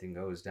everything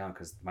goes down,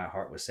 because my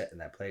heart was set in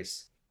that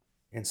place.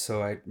 And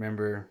so I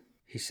remember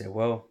he said,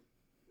 well,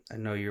 I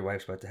know your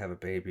wife's about to have a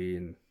baby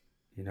and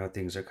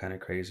things are kind of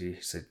crazy.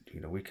 He said,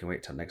 we can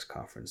wait till next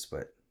conference,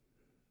 but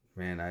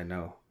man, I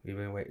know you've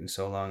been waiting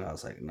so long. I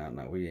was like, no,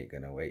 we ain't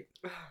gonna wait.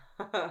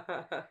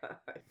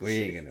 We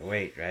ain't gonna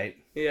wait, right?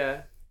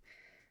 Yeah.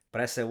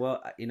 But I said,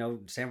 well,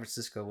 San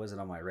Francisco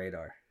wasn't on my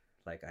radar.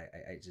 Like,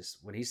 I just,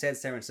 when he said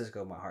San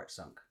Francisco, my heart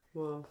sunk.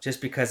 Whoa.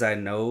 Just because I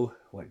know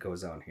what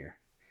goes on here.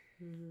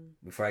 Mm-hmm.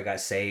 Before I got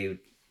saved,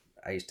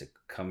 I used to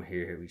come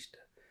here. We used to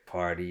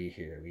party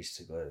here. We used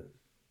to go to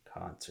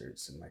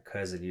concerts, and my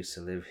cousin used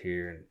to live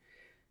here. And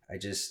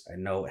I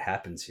know what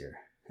happens here.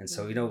 And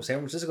so, San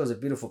Francisco is a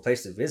beautiful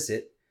place to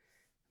visit,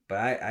 but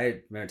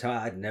I remember telling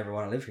I'd never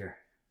want to live here.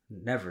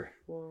 Never.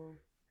 Whoa.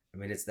 I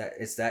mean, it's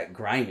that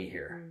grimy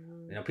here.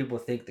 Mm-hmm. People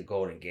think the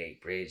Golden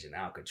Gate Bridge and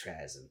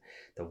Alcatraz and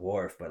the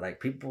Wharf, but like,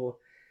 people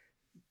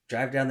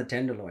drive down the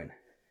Tenderloin,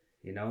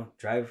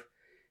 drive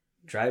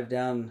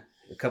down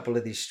a couple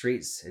of these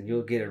streets and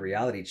you'll get a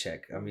reality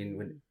check. I mean,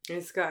 when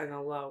it's gotten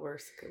a lot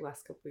worse the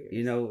last couple of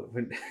years.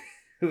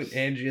 When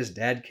Andrea's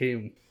dad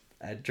came,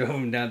 I drove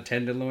him down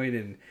Tenderloin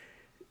and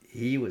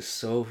he was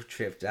so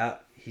tripped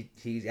out.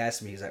 He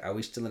asked me, he's like, "Are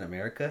we still in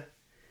America?"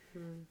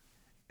 Mm.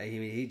 I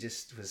mean, he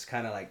just was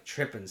kind of like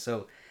tripping.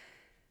 So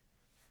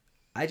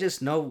I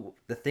just know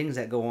the things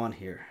that go on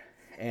here,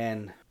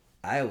 and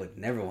I would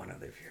never want to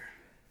live here.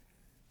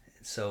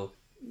 So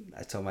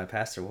I told my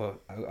pastor, well,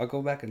 I'll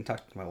go back and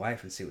talk to my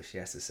wife and see what she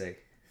has to say.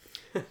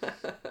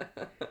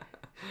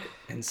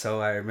 And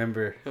so I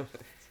remember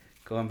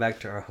going back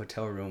to our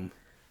hotel room,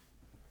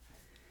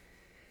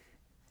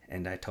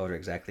 and I told her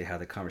exactly how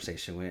the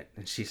conversation went,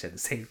 and she said the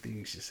same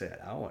thing. She said,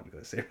 I don't want to go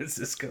to San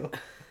Francisco.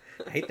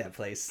 I hate that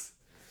place.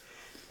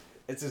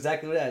 It's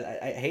exactly what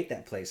I hate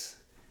that place.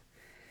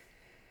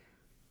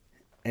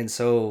 And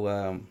so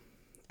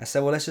I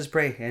said, well, let's just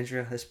pray,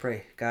 Andrea. Let's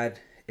pray. God,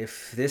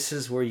 if this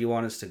is where you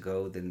want us to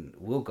go, then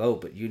we'll go,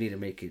 but you need to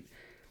make it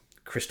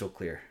crystal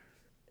clear.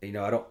 I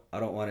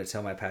don't want to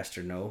tell my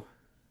pastor no.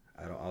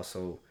 I don't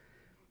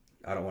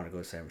want to go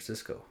to San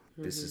Francisco.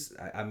 Mm-hmm. This is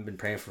I've been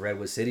praying for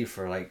Redwood City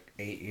for like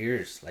 8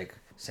 years. Like,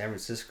 San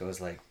Francisco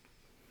is like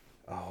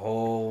a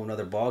whole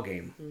nother ball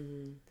game.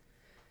 Mm-hmm.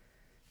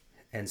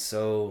 And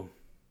so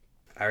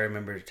I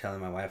remember telling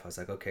my wife, I was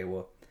like, okay,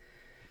 well,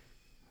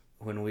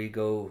 when we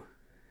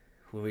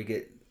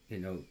get,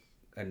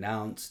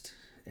 announced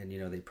and,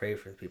 they pray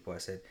for the people,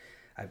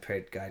 I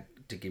prayed God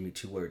to give me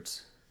 2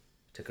 words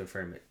to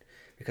confirm it.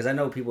 Because I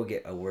know people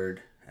get a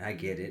word and I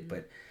get it,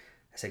 but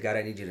I said, God,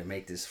 I need you to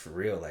make this for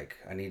real. Like,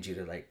 I need you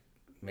to like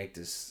make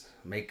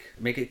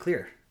it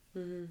clear.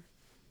 Mm-hmm.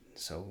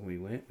 So we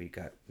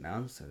got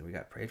announced and we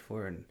got prayed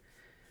for, and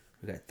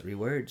we got 3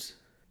 words.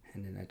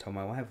 And then I told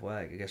my wife, well,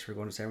 I guess we're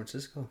going to San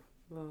Francisco.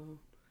 Wow.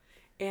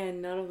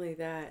 And not only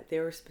that, they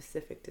were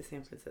specific to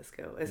San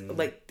Francisco.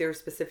 Like, they were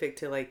specific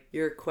to, like,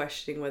 you're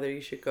questioning whether you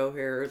should go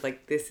here, or,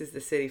 like, this is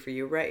the city for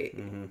you, right?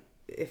 Mm-hmm.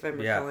 If I'm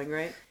recalling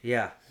right?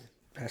 Yeah.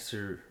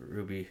 Pastor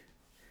Ruby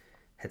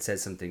had said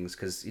some things,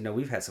 because,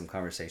 we've had some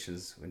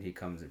conversations when he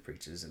comes and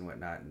preaches and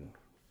whatnot, and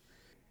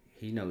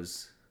he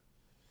knows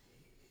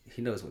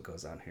what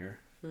goes on here.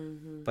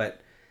 Mm-hmm.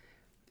 But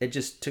it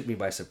just took me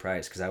by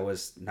surprise, because I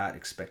was not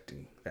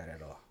expecting that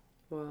at all.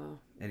 Wow.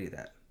 Any of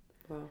that.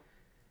 Wow.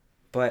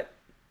 But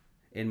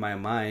in my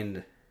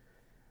mind,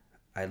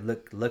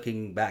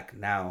 looking back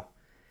now,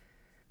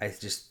 I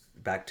just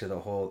back to the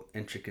whole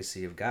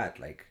intricacy of God.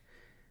 Like,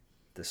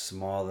 the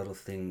small little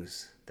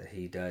things that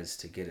he does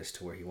to get us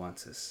to where he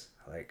wants us.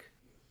 Like,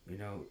 you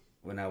know,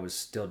 when I was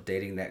still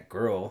dating that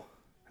girl,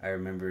 I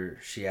remember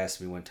she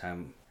asked me one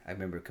time, I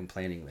remember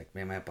complaining, like,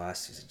 man, my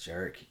boss is a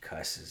jerk. He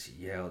cusses,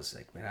 he yells.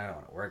 Like, man, I don't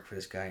want to work for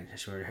this guy. And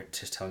she remember her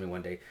just telling me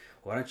one day,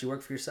 why don't you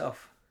work for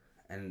yourself?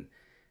 And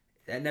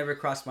that never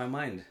crossed my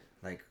mind.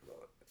 Like,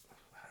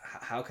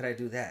 how could I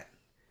do that?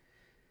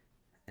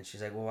 And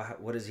she's like, well,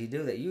 what does he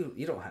do that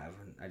you don't have?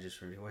 And I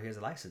just remember, well, he has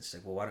a license. She's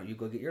like, well, why don't you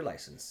go get your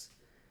license?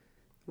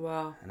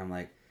 Wow. And I'm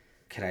like,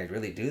 can I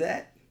really do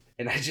that?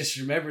 And I just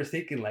remember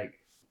thinking, like,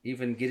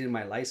 even getting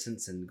my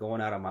license and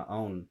going out on my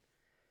own,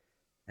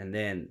 and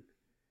then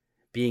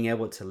being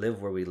able to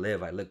live where we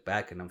live, I look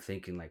back and I'm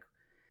thinking, like,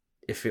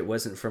 if it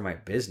wasn't for my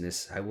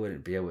business, I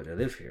wouldn't be able to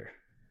live here.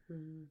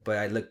 Mm-hmm. But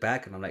I look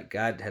back and I'm like,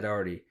 God had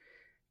already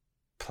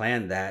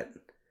planned that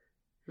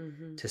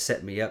to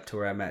set me up to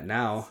where I'm at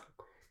now,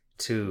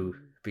 to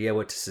be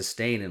able to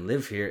sustain and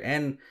live here.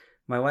 And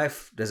my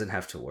wife doesn't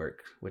have to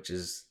work, which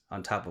is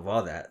on top of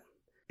all that.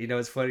 You know,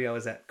 it's funny, I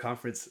was at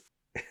conference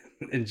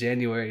in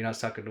January and I was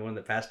talking to one of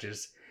the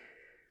pastors,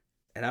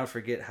 and I'll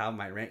forget how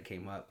my rent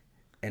came up.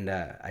 And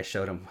I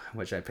showed him how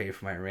much I paid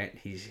for my rent.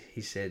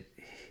 He said,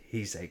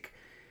 he's like,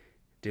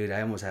 dude,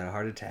 I almost had a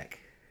heart attack.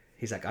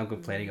 He's like, I'm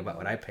complaining about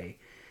what I pay.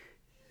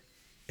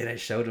 And I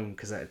showed him,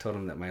 because I told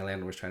him that my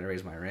landlord was trying to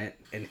raise my rent.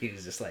 And he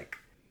was just like,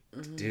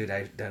 dude,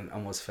 I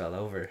almost fell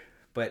over.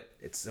 But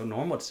it's so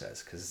normal to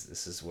us because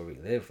this is where we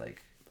live.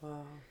 Like,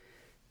 wow.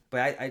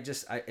 But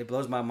it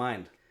blows my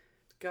mind.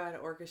 God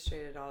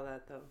orchestrated all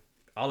that, though.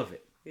 All of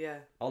it. Yeah.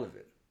 All of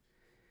it.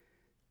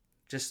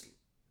 Just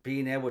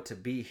being able to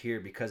be here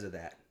because of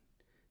that.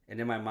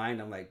 And in my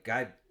mind, I'm like,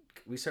 God,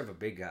 we serve a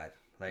big God.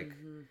 Like,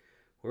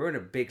 we're in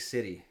a big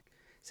city.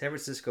 San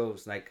Francisco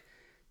is like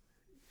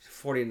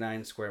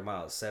 49 square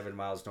miles, 7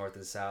 miles north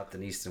and south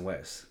and east and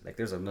west. Like,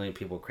 there's 1 million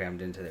people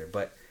crammed into there.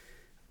 But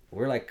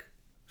we're like,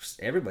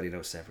 everybody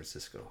knows San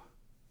Francisco.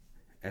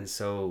 And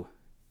so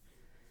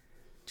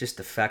just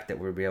the fact that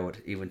we'll be able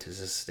to even to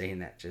sustain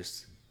that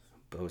just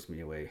blows me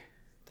away.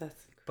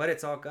 But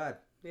it's all God.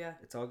 Yeah.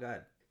 It's all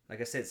God. Like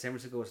I said, San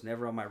Francisco was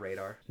never on my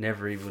radar.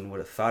 Never even would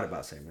have thought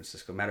about San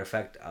Francisco. Matter of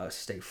fact, I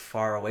stay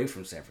far away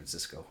from San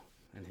Francisco.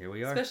 And here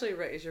we are. Especially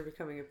right as you're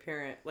becoming a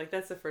parent. Like,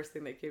 that's the first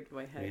thing that came to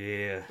my head.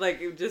 Yeah.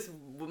 Like, it just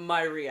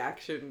my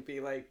reaction would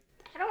be like,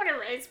 I don't want to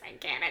raise my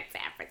kid in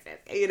San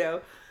Francisco. You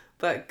know?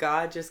 But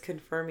God just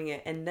confirming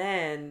it. And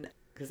then,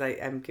 because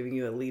I'm giving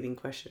you a leading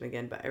question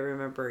again, but I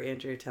remember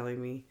Andrea telling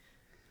me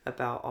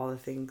about all the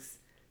things,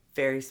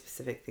 very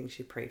specific things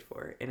she prayed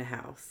for in a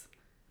house.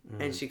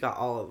 And she got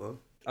all of them.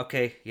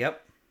 Okay,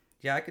 yep.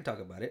 Yeah, I could talk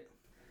about it.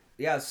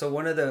 Yeah, so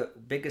one of the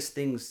biggest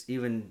things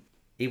even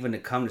to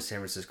come to San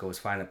Francisco is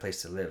find a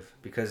place to live.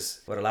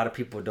 Because what a lot of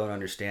people don't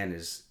understand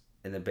is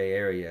in the Bay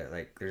Area,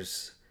 like,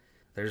 there's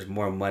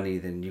more money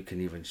than you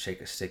can even shake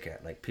a stick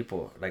at. Like,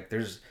 people, like,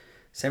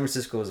 San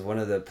Francisco is one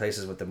of the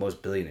places with the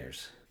most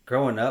billionaires.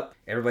 Growing up,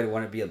 everybody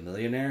wanted to be a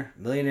millionaire.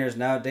 Millionaires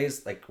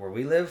nowadays, like where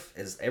we live,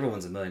 is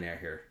everyone's a millionaire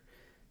here.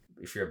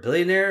 If you're a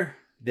billionaire,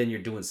 then you're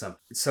doing something.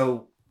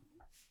 So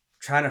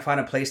trying to find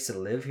a place to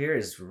live here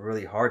is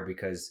really hard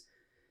because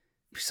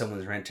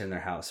someone's renting their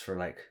house for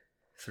like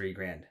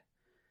 $3,000.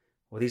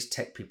 Well, these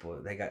tech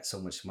people, they got so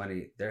much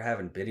money. They're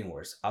having bidding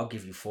wars. I'll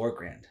give you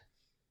 $4,000.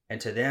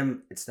 And to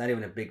them, it's not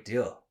even a big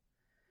deal.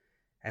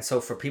 And so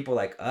for people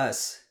like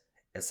us,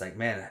 it's like,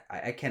 man,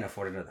 I can't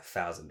afford another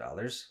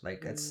 $1,000.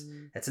 Like,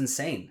 that's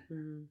insane.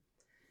 And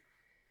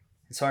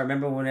so I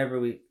remember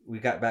whenever we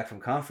got back from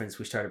conference,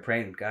 we started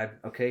praying, God,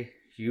 okay,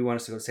 you want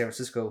us to go to San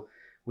Francisco.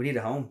 We need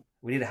a home.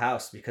 We need a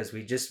house, because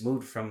we just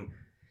moved from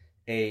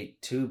a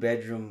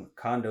 2-bedroom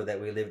condo that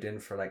we lived in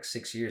for like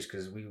 6 years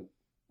because we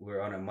were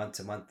on a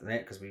month-to-month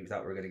rent because we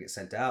thought we were going to get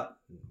sent out.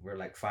 We're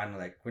like, finally,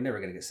 like, we're never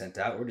going to get sent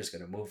out. We're just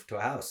going to move to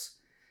a house.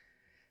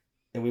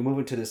 And we moved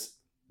into this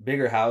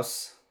bigger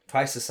house,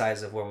 twice the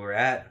size of where we were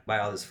at, buy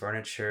all this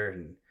furniture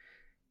and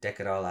deck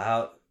it all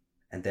out.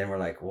 And then we're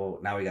like, well,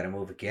 now we got to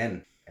move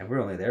again. And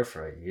we're only there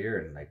for a year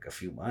and like a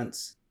few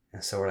months.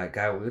 And so we're like,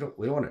 God, we don't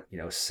want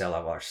to, sell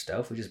all our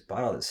stuff. We just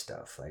bought all this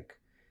stuff. Like,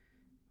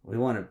 we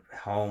want a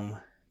home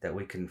that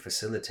we can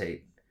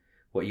facilitate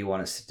what you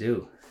want us to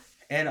do.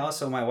 And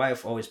also my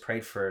wife always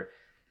prayed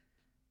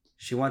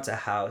she wants a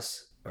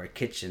house or a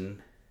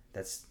kitchen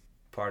that's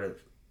part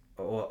of,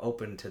 or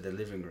open to the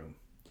living room.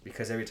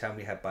 Because every time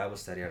we have Bible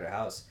study at our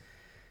house,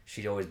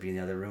 she'd always be in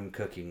the other room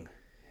cooking,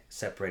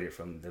 separated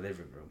from the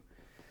living room.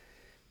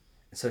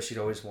 And so she'd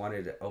always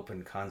wanted an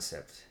open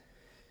concept.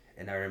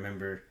 And I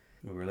remember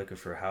when we were looking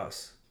for a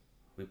house,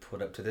 we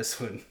pulled up to this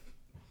one,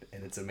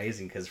 and it's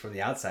amazing because from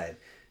the outside,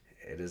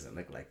 it doesn't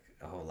look like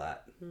a whole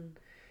lot.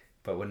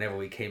 But whenever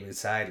we came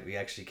inside, we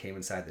actually came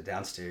inside the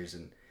downstairs,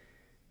 and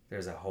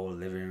there's a whole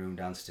living room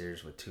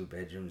downstairs with 2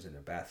 bedrooms and a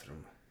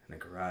bathroom and a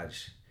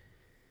garage.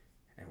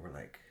 And we're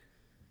like,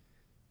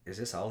 is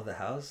this all of the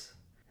house?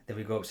 Then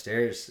we go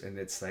upstairs, and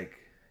it's like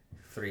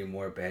 3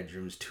 more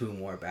bedrooms, 2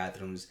 more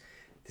bathrooms,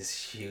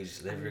 this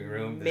huge living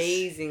room.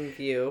 Amazing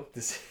view.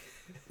 This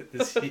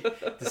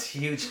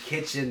huge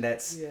kitchen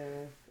that's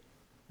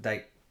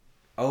like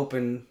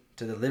open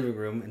to the living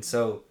room. And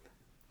so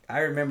I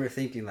remember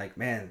thinking like,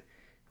 man,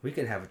 we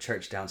can have a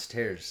church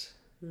downstairs.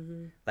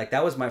 Mm-hmm. Like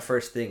that was my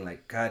first thing.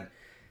 Like, God,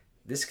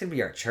 this can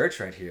be our church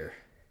right here.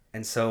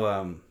 And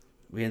so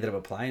we ended up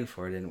applying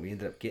for it, and we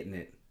ended up getting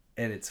it.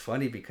 And it's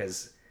funny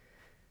because,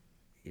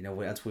 you know,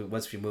 once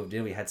we moved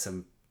in, we had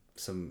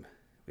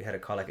we had to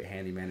call like a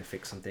handyman to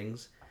fix some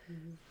things.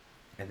 Mm-hmm.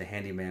 And the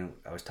handyman,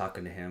 I was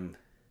talking to him,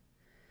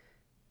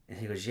 and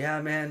he goes,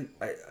 "Yeah, man."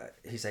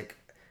 He's like,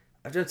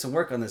 "I've done some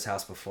work on this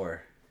house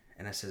before."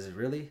 And I says,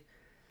 "Really?"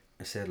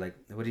 I said, "Like,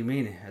 what do you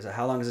mean?" I said,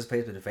 "How long has this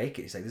place been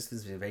vacant?" He's like, "This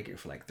has been vacant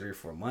for like 3 or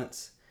 4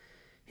 months."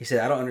 He said,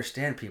 "I don't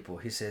understand people."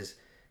 He says,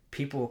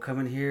 "People will come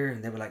in here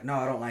and they were like, no,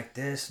 I don't like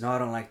this. No, I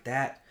don't like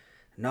that.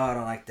 No, I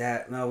don't like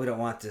that. No, we don't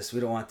want this. We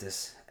don't want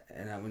this."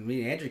 And when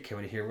me and Andrew came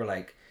in here, we're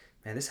like,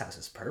 man, this house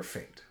is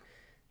perfect.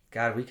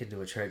 God, we could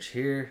do a church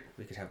here.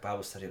 We could have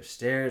Bible study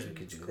upstairs. We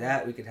could do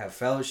that. We could have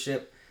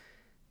fellowship.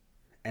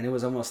 And it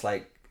was almost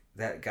like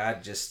that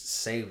God just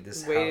saved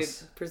this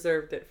house.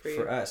 Preserved it for you.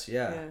 For us,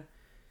 yeah.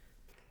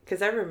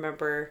 Because I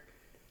remember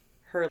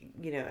her,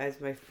 you know, as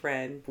my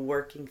friend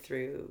working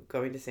through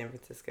going to San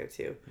Francisco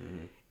too.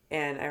 Mm-hmm.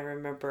 And I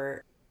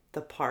remember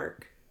the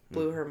park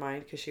blew her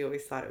mind because she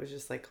always thought it was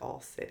just like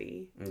all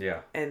city.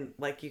 Yeah. And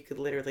like you could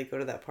literally go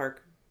to that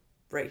park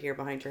right here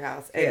behind your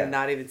house and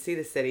not even see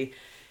the city.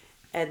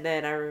 And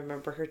then I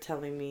remember her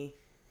telling me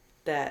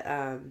that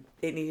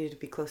it needed to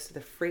be close to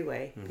the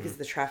freeway because of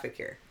the traffic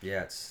here.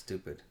 Yeah, it's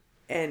stupid.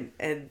 And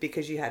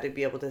because you had to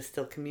be able to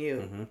still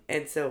commute. Mm-hmm.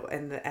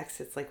 And the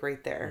exit's like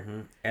right there.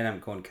 Mm-hmm. And I'm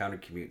going counter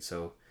commute,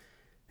 so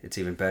it's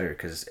even better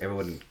because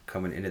everyone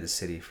coming into the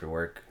city for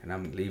work, and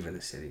I'm leaving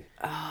the city.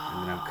 Oh.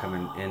 And then I'm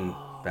coming in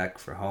back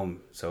for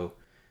home, so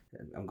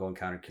I'm going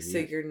counter commute. So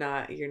you're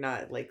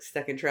not like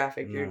stuck in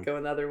traffic. No. You're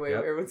going the other way. Yep.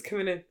 Where everyone's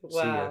coming in.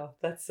 Wow,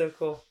 that's so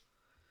cool.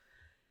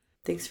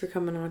 Thanks for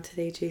coming on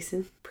today,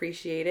 Jason.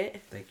 Appreciate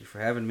it. Thank you for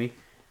having me.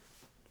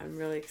 I'm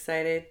really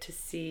excited to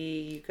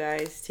see you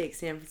guys take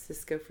San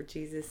Francisco for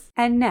Jesus.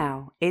 And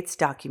now it's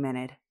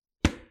documented.